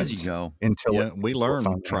it You learn as happens. you go. Until Yeah, it we until it learned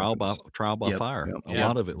finally trial by happens. fire. Yep. A Yep.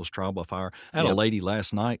 lot of it was trial by fire. I had a Yep. lady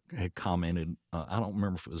last night had commented. I don't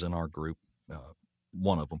remember if it was in our group,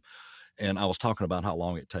 one of them, and I was talking about how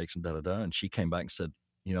long it takes and and she came back and said,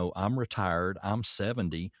 "You know, I'm retired. I'm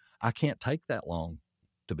 70. I can't take that long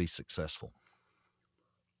to be successful."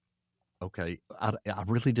 Okay, I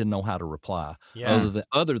really didn't know how to reply Yeah.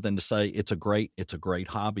 other than to say it's a great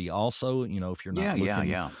hobby. Also, you know, if you're not Yeah,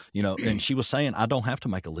 looking, yeah. you know, and she was saying, I don't have to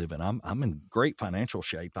make a living. I'm in great financial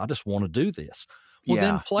shape. I just want to do this. Well,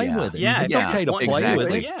 then Yeah, play yeah. with it. Yeah. It's if you okay just to want play with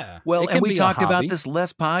exactly. it. Yeah. Well, It and can we be a talked about hobby. this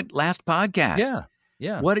last podcast. Yeah,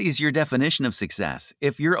 yeah. What is your definition of success?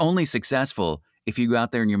 If you're only successful if you go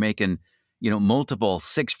out there and you're making, you know, multiple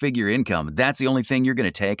six-figure income, that's the only thing you're going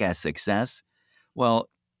to take as success. Well,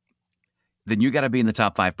 then you got to be in the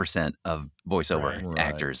top 5% of voiceover Right.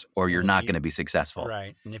 actors, or you're And if not you- going to be successful.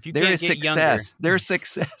 Right. And if you There can't is get younger, success. There's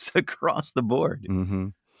success across the board. Mm-hmm.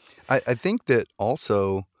 I think that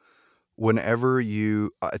also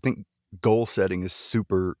I think goal setting is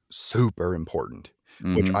super, super important,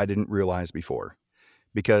 which Mhm. I didn't realize before,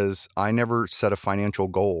 because I never set a financial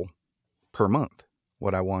goal per month,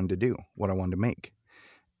 what I wanted to do, what I wanted to make.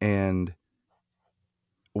 And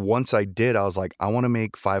once I did, I was like, I want to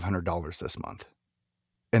make $500 this month.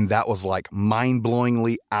 And that was like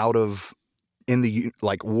mind-blowingly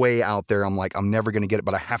way out there. I'm like, I'm never going to get it,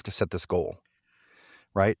 but I have to set this goal.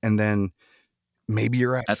 Right. And then maybe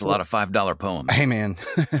you're at That's a lot of $5 poems. Hey, man.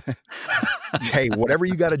 Hey, whatever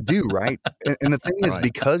you got to do, right? And the thing is, Right.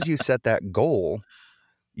 because you set that goal,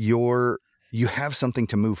 you have something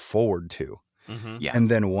to move forward to. Yeah. And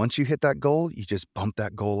then once you hit that goal, you just bump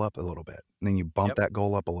that goal up a little bit. And then you bump Yep. that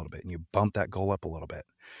goal up a little bit, and you bump that goal up a little bit.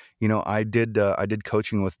 You know, I did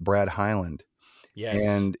coaching with Brad Highland, yes.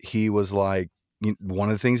 and he was like, one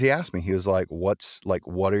of the things he asked me, he was like,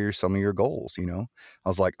 what are some of your goals? You know, I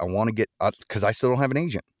was like, I want to get, because I still don't have an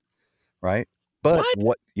agent. Right. But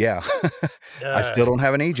yeah, I still don't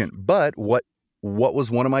have an agent. But what was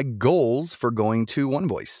one of my goals for going to One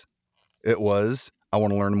Voice? It was, I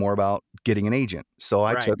want to learn more about getting an agent. So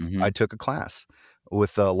I Right. took a class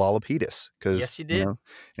with Lala Petis, because Yes, you did.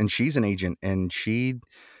 and she's an agent, and she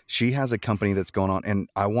has a company that's going on, and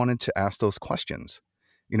I wanted to ask those questions.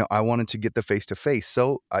 You know, I wanted to get the face-to-face.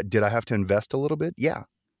 So did I have to invest a little bit? Yeah,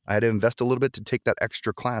 I had to invest a little bit to take that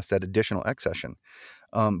extra class, that additional X session.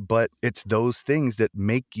 But it's those things that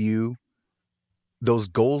make you, those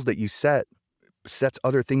goals that you sets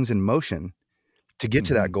other things in motion to get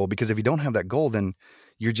to that goal. Because if you don't have that goal, then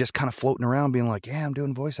you're just kind of floating around being like, yeah, I'm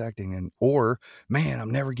doing voice acting, or man,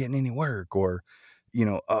 I'm never getting any work, or yeah,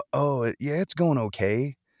 it's going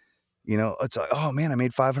okay. It's like, oh man, I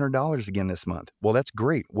made $500 again this month. Well, that's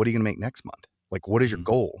great. What are you going to make next month? Like, what is your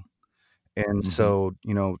goal? And so,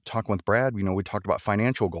 talking with Brad, we talked about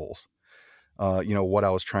financial goals, what I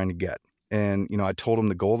was trying to get. And, I told him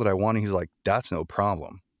the goal that I wanted. He's like, that's no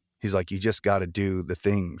problem. He's like, you just got to do the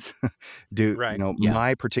things. Right. Yeah.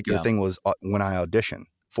 My particular Yeah. thing was when I audition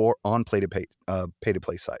on pay to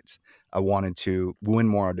play sites, I wanted to win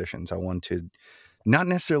more auditions. I wanted to not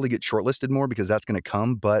necessarily get shortlisted more because that's going to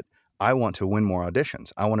come, but I want to win more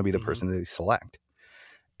auditions. I want to be the person that they select.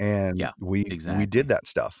 And Yeah, we exactly. did that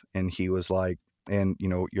stuff. And he was like, and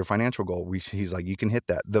your financial goal, he's like, you can hit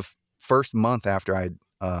that. The first month after I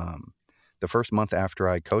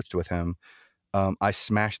coached with him, I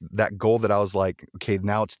smashed that goal that I was like, okay,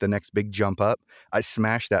 now it's the next big jump up. I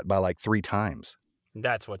smashed that by like 3 times.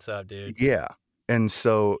 That's what's up, dude. Yeah. And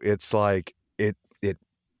so it's like,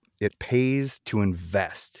 it pays to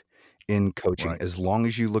invest in coaching Right. as long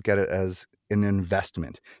as you look at it as an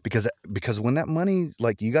investment, because when that money,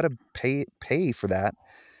 like, you got to pay for that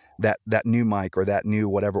new mic or that new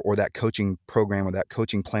whatever, or that coaching program or that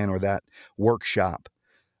coaching plan or that workshop.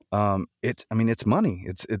 It's money.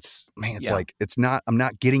 It's man, it's Yeah. like, I'm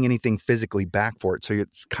not getting anything physically back for it. So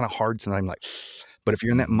it's kind of hard sometimes, like, but if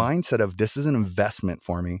you're in that mindset of, this is an investment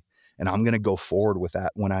for me and I'm going to go forward with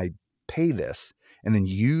that when I pay this, and then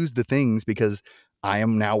use the things, because I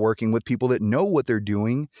am now working with people that know what they're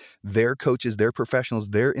doing. They're coaches, they're professionals,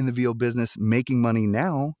 they're in the VO business, making money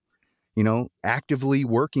now, actively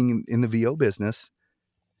working in the VO business.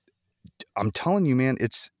 I'm telling you, man,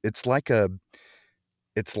 it's like a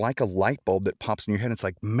light bulb that pops in your head. It's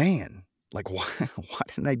like, man, like, why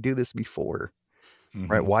didn't I do this before?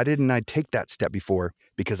 Right? Why didn't I take that step before?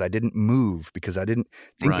 Because I didn't move, because I didn't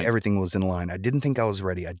think Right. everything was in line. I didn't think I was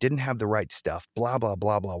ready. I didn't have the right stuff, blah, blah,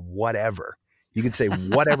 blah, blah, whatever. You could say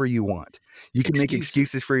whatever you want. You can make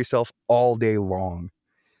excuses for yourself all day long,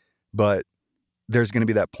 but there's going to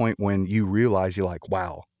be that point when you realize, you're like,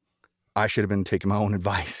 wow, I should have been taking my own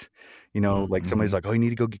advice. Like, somebody's like, oh, you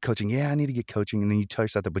need to go get coaching. Yeah, I need to get coaching. And then you tell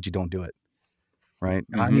yourself that, but you don't do it. Right?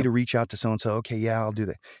 I need to reach out to so-and-so. Okay, yeah, I'll do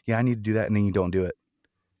that. Yeah, I need to do that. And then you don't do it.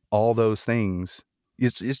 All those things,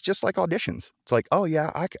 it's just like auditions. It's like, oh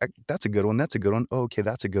yeah, I that's a good one. That's a good one. Oh, okay,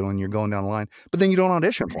 that's a good one. You're going down the line, but then you don't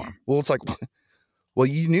audition for them. Well, it's like, well,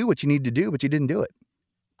 you knew what you needed to do, but you didn't do it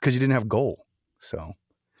because you didn't have a goal. So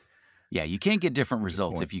Yeah, you can't get different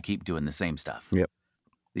results point. if you keep doing the same stuff. Yep.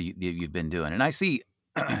 that you've been doing. And I see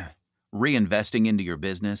reinvesting into your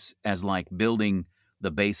business as like building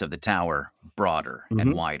the base of the tower broader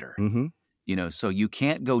and wider. So you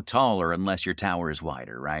can't go taller unless your tower is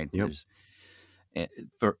wider, right? Yep.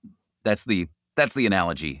 That's the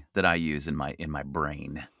analogy that I use in my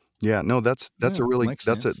brain. Yeah, no, that's a really makes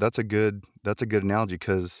sense. that's a good analogy,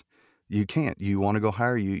 because you want to go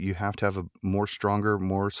higher, you have to have a more stronger,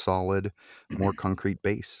 more solid, more concrete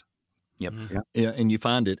base. Yep. Yeah, and you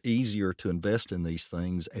find it easier to invest in these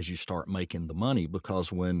things as you start making the money,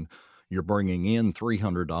 because when you're bringing in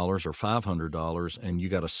 $300 or $500 and you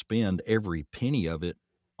got to spend every penny of it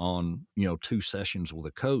on 2 sessions with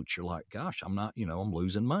a coach, you're like, gosh, I'm not, I'm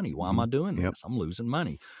losing money. Why am I doing Yep. this? I'm losing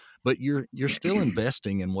money. But you're still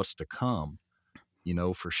investing in what's to come,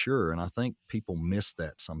 for sure. And I think people miss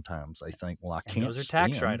that sometimes. They think, well, I And can't those are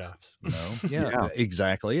tax spend, write-offs. Yeah,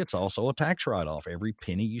 exactly. It's also a tax write-off, every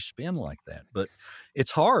penny you spend like that. But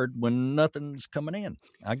it's hard when nothing's coming in.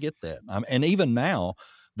 I get that. And even now,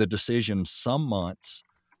 the decision some months,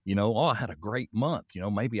 I had a great month,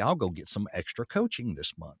 maybe I'll go get some extra coaching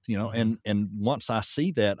this month, and once I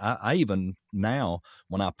see that, I even now,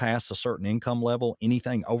 when I pass a certain income level,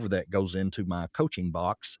 anything over that goes into my coaching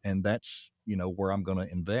box, and that's, where I'm going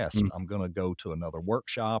to invest. I'm going to go to another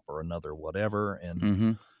workshop or another whatever,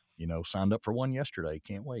 and signed up for one yesterday.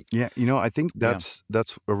 Can't wait. Yeah, I think that's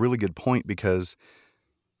a really good point, because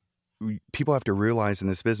people have to realize in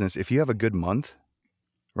this business, if you have a good month,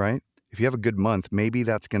 right? If you have a good month, maybe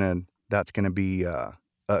that's gonna be a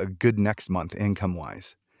good next month income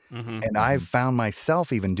wise. And I've found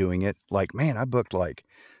myself even doing it. Like, man, I booked like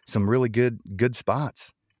some really good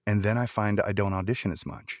spots, and then I find I don't audition as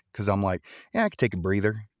much, because I'm like, yeah, I could take a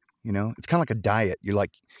breather. It's kind of like a diet. You're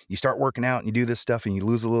like, you start working out and you do this stuff and you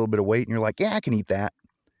lose a little bit of weight, and you're like, yeah, I can eat that,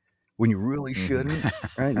 when you really shouldn't.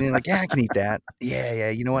 Right? And then like, yeah, I can eat that. Yeah.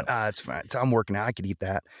 You know what? It's fine. I'm working out. I could eat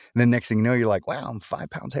that. And then next thing you know, you're like, wow, I'm 5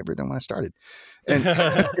 pounds heavier than when I started. And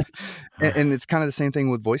and it's kind of the same thing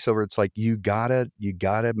with voiceover. It's like, you gotta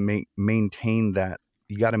maintain that.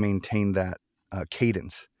 You gotta maintain that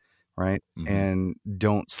cadence, right? And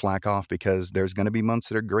don't slack off, because there's going to be months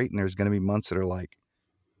that are great, and there's going to be months that are like,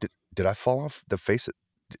 did I fall off the face of,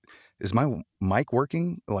 is my mic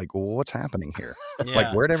working? Like, what's happening here? Like,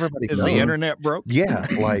 Yeah. where'd everybody Is go? the internet broke? Yeah,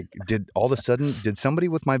 like, did all of a sudden, did somebody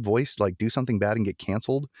with my voice like do something bad and get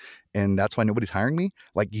canceled, and that's why nobody's hiring me?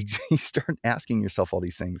 Like, you start asking yourself all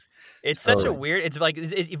these things. It's So, such a weird. It's like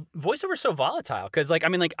voiceover is so volatile because, like, I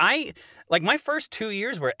mean, like my first 2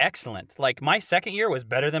 years were excellent. Like my second year was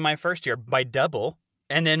better than my first year by double,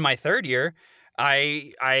 and then my third year,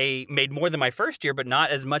 I made more than my first year, but not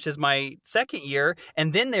as much as my second year.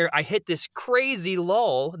 And then I hit this crazy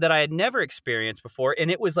lull that I had never experienced before, and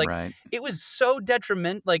it was like Right. it was so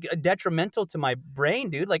detrimental to my brain,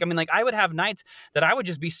 dude. Like, I mean, like I would have nights that I would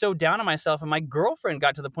just be so down on myself, and my girlfriend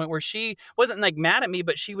got to the point where she wasn't like mad at me,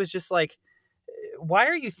 but she was just like, why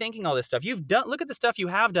are you thinking all this stuff? Look at the stuff you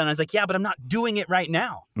have done. I was like, yeah, but I'm not doing it right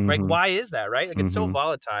now. Right? mhm, Why is that? Right? Like, it's so mhm.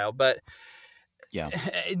 volatile, but Yeah.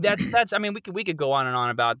 that's I mean, we could go on and on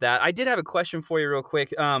about that. I did have a question for you real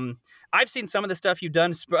quick. I've seen some of the stuff you've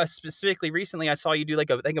done specifically recently. I saw you do I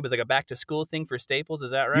think it was like a back to school thing for Staples.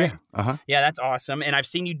 Is that right? Yeah, Yeah, that's awesome. And I've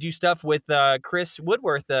seen you do stuff with Chris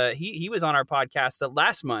Woodworth. He was on our podcast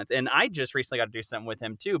last month, and I just recently got to do something with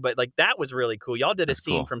him too. But like that was really cool. Y'all did a That's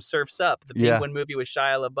scene cool. from Surf's Up, the Yeah. Penguin movie with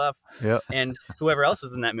Shia LaBeouf yeah. and whoever else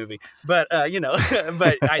was in that movie. But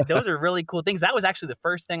those are really cool things. That was actually the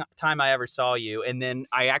first time I ever saw you, and then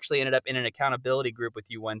I actually ended up in an accountability group with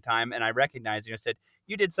you one time, and I recognized you and said,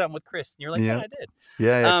 you did something with Chris. And you're like, yeah, I did.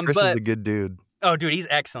 Yeah, Chris is but- a good dude. Oh, dude, he's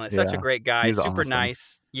excellent. Such a Yeah, great guy. he's Super awesome.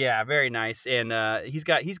 nice. Yeah, very nice. And he's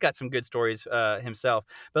got some good stories himself.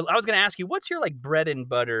 But I was going to ask you, what's your like bread and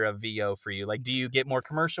butter of VO for you? Like, do you get more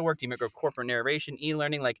commercial work? Do you make more corporate narration,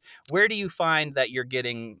 e-learning? Like, where do you find that you're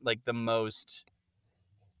getting like the most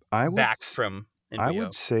I would back s- from in I VO?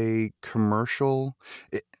 would say commercial.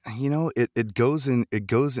 It goes in.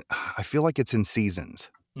 I feel like it's in seasons,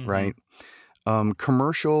 Mhm. right?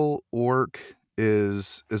 Commercial work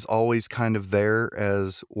is always kind of there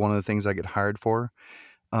as one of the things I get hired for.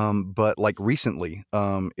 But like recently,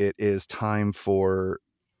 it is time for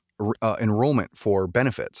enrollment for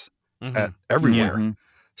benefits at Mhm. everywhere. Mhm.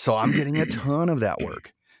 So I'm getting a ton of that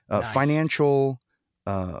work. Nice. Financial,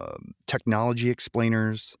 technology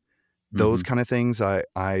explainers, those Mhm. kind of things.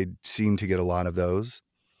 I seem to get a lot of those.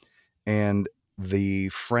 And the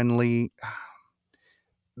friendly,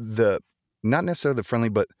 not necessarily the friendly,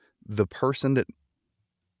 but the person that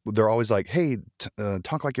they're always like, hey,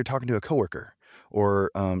 talk like you're talking to a coworker, or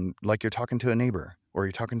like you're talking to a neighbor, or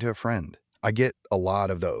you're talking to a friend. I get a lot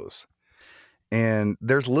of those. And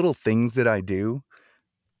there's little things that I do.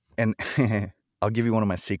 And I'll give you one of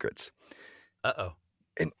my secrets. Uh-oh.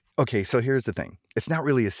 Okay, so here's the thing. It's not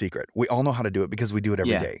really a secret. We all know how to do it because we do it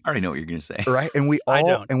every Yeah. day. I already know what you're going to say. Right? And I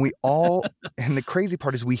don't. and the crazy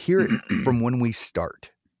part is we hear it from when we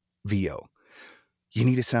start VO. You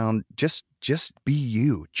need to sound just be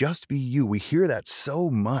you. Just be you. We hear that so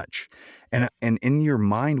much. And in your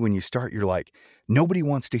mind when you start, you're like, nobody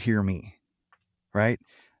wants to hear me. Right?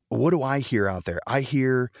 What do I hear out there? I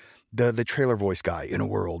hear the trailer voice guy in a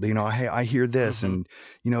world. Hey, I hear this Mhm.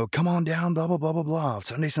 and come on down, blah, blah, blah, blah, blah.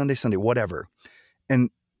 Sunday, whatever. And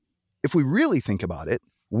if we really think about it,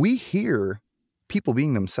 we hear people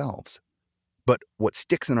being themselves. But what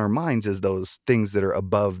sticks in our minds is those things that are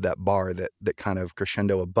above that bar, that kind of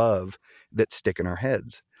crescendo above, that stick in our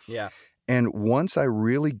heads. Yeah. And once I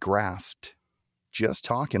really grasped just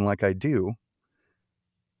talking like I do,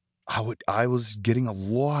 I was getting a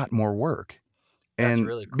lot more work. That's And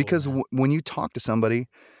really cool, because man. when you talk to somebody,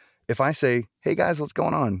 if I say, "Hey guys, what's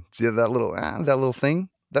going on?" See that little thing? Yeah, that little fry.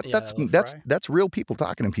 That's real people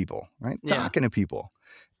talking to people, right? Yeah. Talking to people.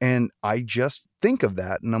 And I just think of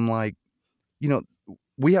that and I'm like,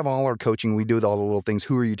 we have all our coaching, we do all the little things.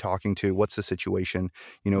 Who are you talking to? What's the situation?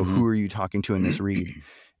 Mhm. Who are you talking to in this read?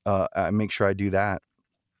 I make sure I do that.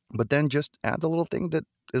 But then just add the little thing that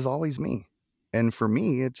is always me. And for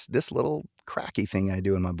me, it's this little cracky thing I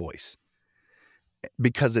do in my voice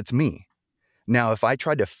because it's me. Now, if I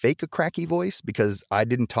tried to fake a cracky voice because I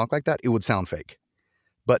didn't talk like that, it would sound fake.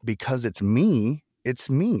 But because it's me. It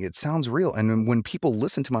sounds real. And then when people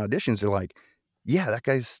listen to my auditions, they're like, yeah,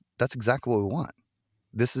 that's exactly what we want.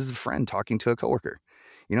 This is a friend talking to a coworker.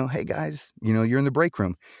 Hey guys, you're in the break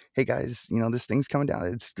room. Hey guys, this thing's coming down.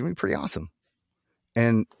 It's going to be pretty awesome.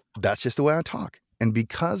 And that's just the way I talk. And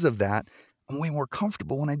because of that, I'm way more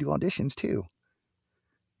comfortable when I do auditions too.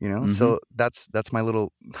 So that's my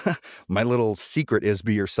little my little secret is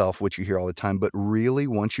be yourself, which you hear all the time. But really,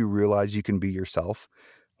 once you realize you can be yourself,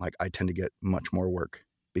 like I tend to get much more work.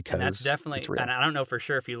 because And that's it's definitely, real. and I don't know for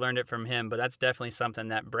sure if you learned it from him, but that's definitely something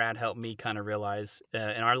that Brad helped me kind of realize. In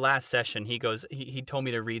our last session, he told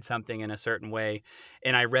me to read something in a certain way,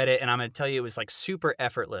 and I read it, and I'm going to tell you, it was like super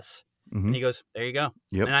effortless. Mhm. And he goes, "There you go."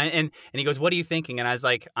 Yep. And he goes, "What are you thinking?" And I was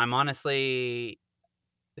like, "I'm honestly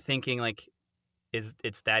thinking like,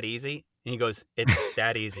 it's that easy?" And he goes, "It's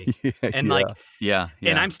that easy." And yeah. like, Yeah.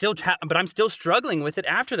 and I'm still struggling with it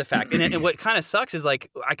after the fact. And what kind of sucks is like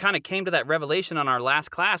I kind of came to that revelation on our last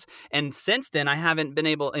class, and since then I haven't been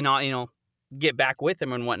able, get back with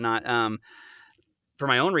him and whatnot, for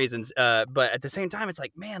my own reasons. But at the same time, it's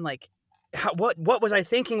like, man, like, what was I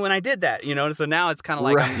thinking when I did that? So now it's kind of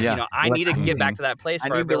like Right. Yeah. I Like, need to get back to that place I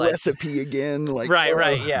where I need the realize, recipe again. Like, right,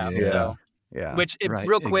 oh. yeah. Yeah. So. Yeah. Which, Right,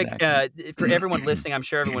 real quick, exactly. for everyone listening, I'm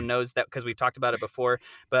sure everyone knows that because we've talked about it before,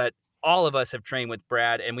 but all of us have trained with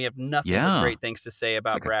Brad, and we have nothing but Yeah. great things to say It's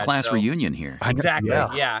about like Brad. a class so, reunion here. I know, exactly, yeah.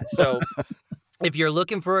 yeah. So if you're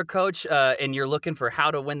looking for a coach and you're looking for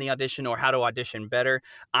how to win the audition or how to audition better,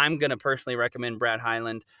 I'm going to personally recommend Brad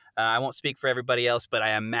Highland. I won't speak for everybody else, but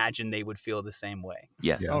I imagine they would feel the same way.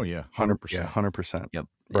 Yes. Yeah. Oh yeah, 100%. 100%. Yeah, 100%. Yep.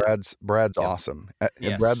 Brad's Yep. awesome.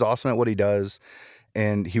 Yes. Brad's awesome at what he does,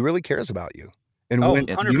 and he really cares about you. And Oh, when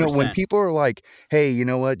 100%. people are like, "Hey, you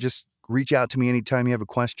know what? Just reach out to me anytime you have a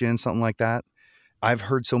question," something like that. I've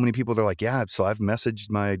heard so many people. They're like, "Yeah." So I've messaged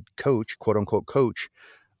my coach, quote unquote coach,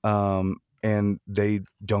 and they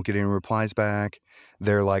don't get any replies back.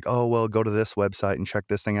 They're like, "Oh, well, go to this website and check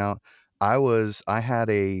this thing out." I had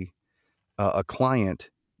a client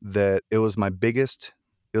that it was my biggest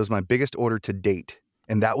order to date,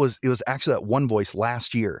 and it was actually at One Voice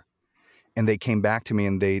last year, and they came back to me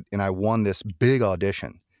and I won this big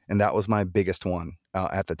audition, and that was my biggest one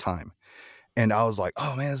at the time, and I was like,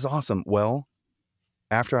 oh man, this is awesome. Well,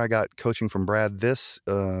 after I got coaching from Brad this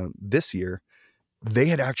year, they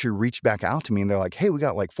had actually reached back out to me, and they're like, hey, we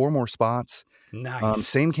got like 4 more spots, Nice.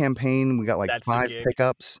 same campaign, we got like That's the 5 gig.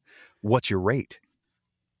 pickups. What's your rate?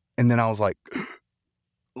 And then I was like,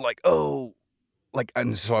 oh,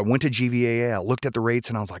 and so I went to GVAA, I looked at the rates,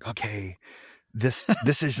 and I was like, okay, this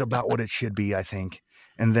is about what it should be, I think.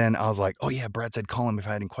 And then I was like, oh yeah, Brad said call him if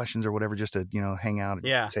I had any questions or whatever, just to, hang out and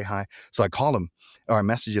Yeah. say hi. So I called him, or I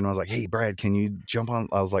messaged him, and I was like, hey Brad, can you jump on?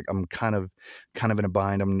 I was like, I'm kind of in a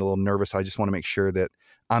bind. I'm a little nervous. I just want to make sure that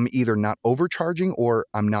I'm either not overcharging or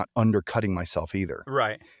I'm not undercutting myself either.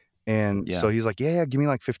 Right. And Yeah. so he's like, yeah, give me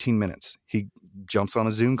like 15 minutes. He jumps on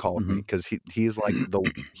a Zoom call with me because he's like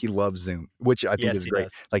he loves Zoom, which I think Yes, is he great.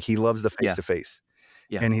 does. Like he loves the Yeah. face-to-face.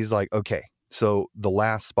 Yeah. And he's like, okay, so the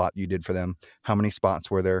last spot you did for them, how many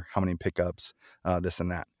spots were there? How many pickups? This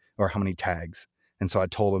and that, or how many tags? And so I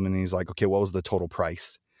told him, and he's like, okay, what was the total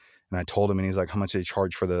price? And I told him, and he's like, how much did they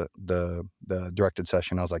charge for the directed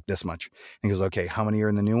session? I was like, this much. And he goes, okay, how many are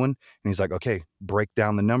in the new one? And he's like, okay, break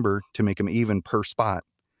down the number to make them even per spot.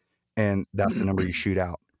 And that's the number you shoot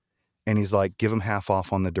out. And he's like, give them half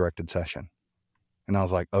off on the directed session. And I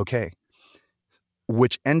was like, okay.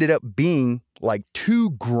 Which ended up being like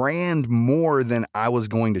 $2,000 more than I was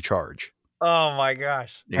going to charge. Oh my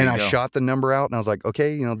gosh. There And you I go. shot the number out, and I was like,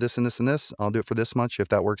 okay, this and this and this, I'll do it for this much if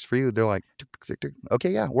that works for you. They're like, okay,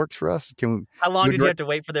 yeah, it works for us. Can we? How long Your did you have to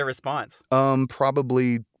wait for their response?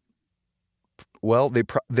 Probably. Well,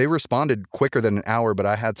 they responded quicker than an hour, but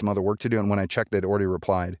I had some other work to do, and when I checked, they'd already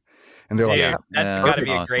replied. And they're Dude, like, that's Yeah, got to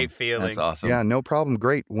be a awesome. great feeling. That's awesome. yeah, no problem.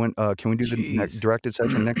 Great. When can we do the next Jeez. directed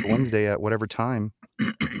session next Wednesday at whatever time?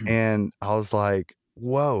 And I was like,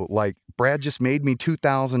 whoa, like Brad just made me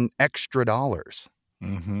 $2,000 extra dollars,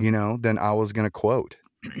 Mm-hmm. than I was going to quote.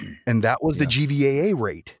 And that was the GVAA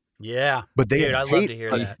rate. Yeah. But they Dude, had I love paid, to hear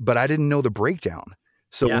but, that. but I didn't know the breakdown.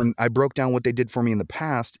 So Yeah. when I broke down what they did for me in the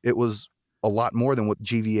past, it was a lot more than what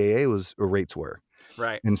GVAA rates were.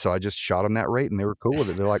 Right. And so I just shot them that rate, and they were cool with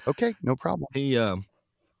it. They're like, okay, no problem. He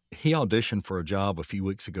auditioned for a job a few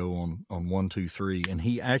weeks ago on 123, and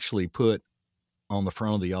he actually put on the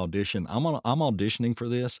front of the audition, I'm auditioning for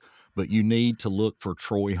this, but you need to look for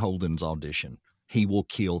Troy Holden's audition. He will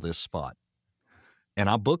kill this spot. And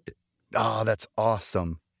I booked it. Oh, that's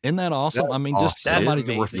awesome. Isn't that awesome? That's I mean, just awesome. somebody That's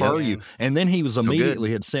to amazing, refer man. you. And then he was So good.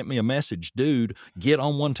 immediately had sent me a message, dude, get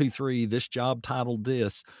on 123, this job titled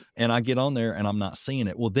this. And I get on there and I'm not seeing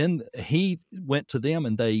it. Well, then he went to them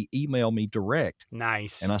and they emailed me direct.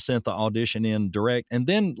 Nice. And I sent the audition in direct. And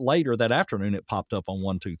then later that afternoon, it popped up on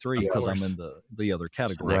 123 because I'm in the other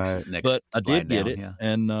category. Right. Next But I slide did get down, it. yeah.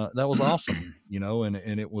 And that was awesome,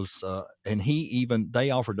 and it was, and they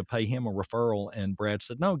offered to pay him a referral. And Brad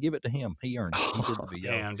said, no, give it to him. He earned it. He did the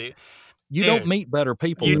VO. Damn, dude. You Dude, don't meet better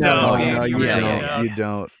people. you than don't, Troy man. No, Holden. you really don't. don't. You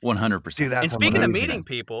don't. 100%. Dude, that's And speaking of amazing. meeting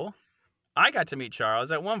people, I got to meet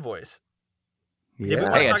Charles at One Voice. Did we Yeah.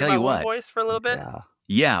 want to Hey, I talk tell about you One what. Voice for a little bit? Yeah.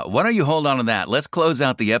 Yeah, why don't you hold on to that? Let's close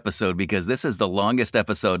out the episode because this is the longest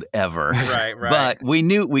episode ever. Right. But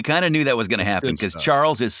we kind of knew that was going to It's happen good because stuff.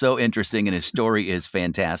 Charles is so interesting and his story is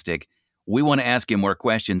fantastic. We want to ask him more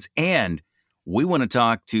questions and we want to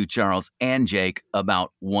talk to Charles and Jake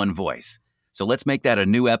about One Voice. So let's make that a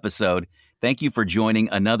new episode. Thank you for joining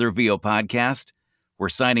another VO podcast. We're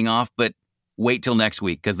signing off, but wait till next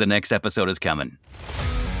week because the next episode is coming.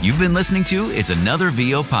 You've been listening to It's Another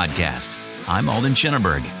VO Podcast. I'm Alden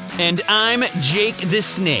Schinneberg. And I'm Jake the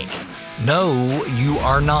Snake. No, you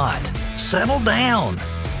are not. Settle down.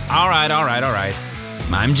 All right.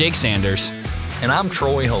 I'm Jake Sanders. And I'm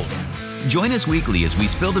Troy Holden. Join us weekly as we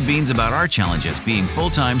spill the beans about our challenges being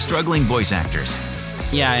full-time struggling voice actors.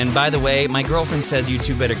 Yeah, and by the way, my girlfriend says you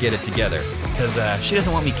two better get it together because she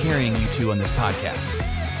doesn't want me carrying you two on this podcast.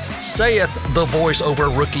 Saith the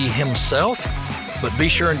voiceover rookie himself. But be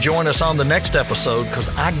sure and join us on the next episode because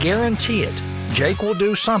I guarantee it, Jake will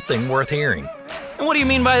do something worth hearing. And what do you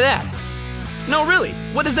mean by that? No, really,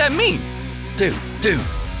 what does that mean? Dude,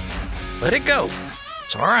 let it go.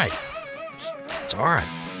 It's all right. It's all right.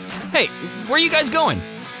 Hey, where are you guys going?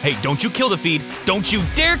 Hey, don't you kill the feed. Don't you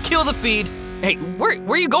dare kill the feed. Hey, where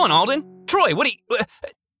are you going, Alden? Troy, what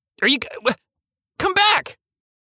are you... Come back!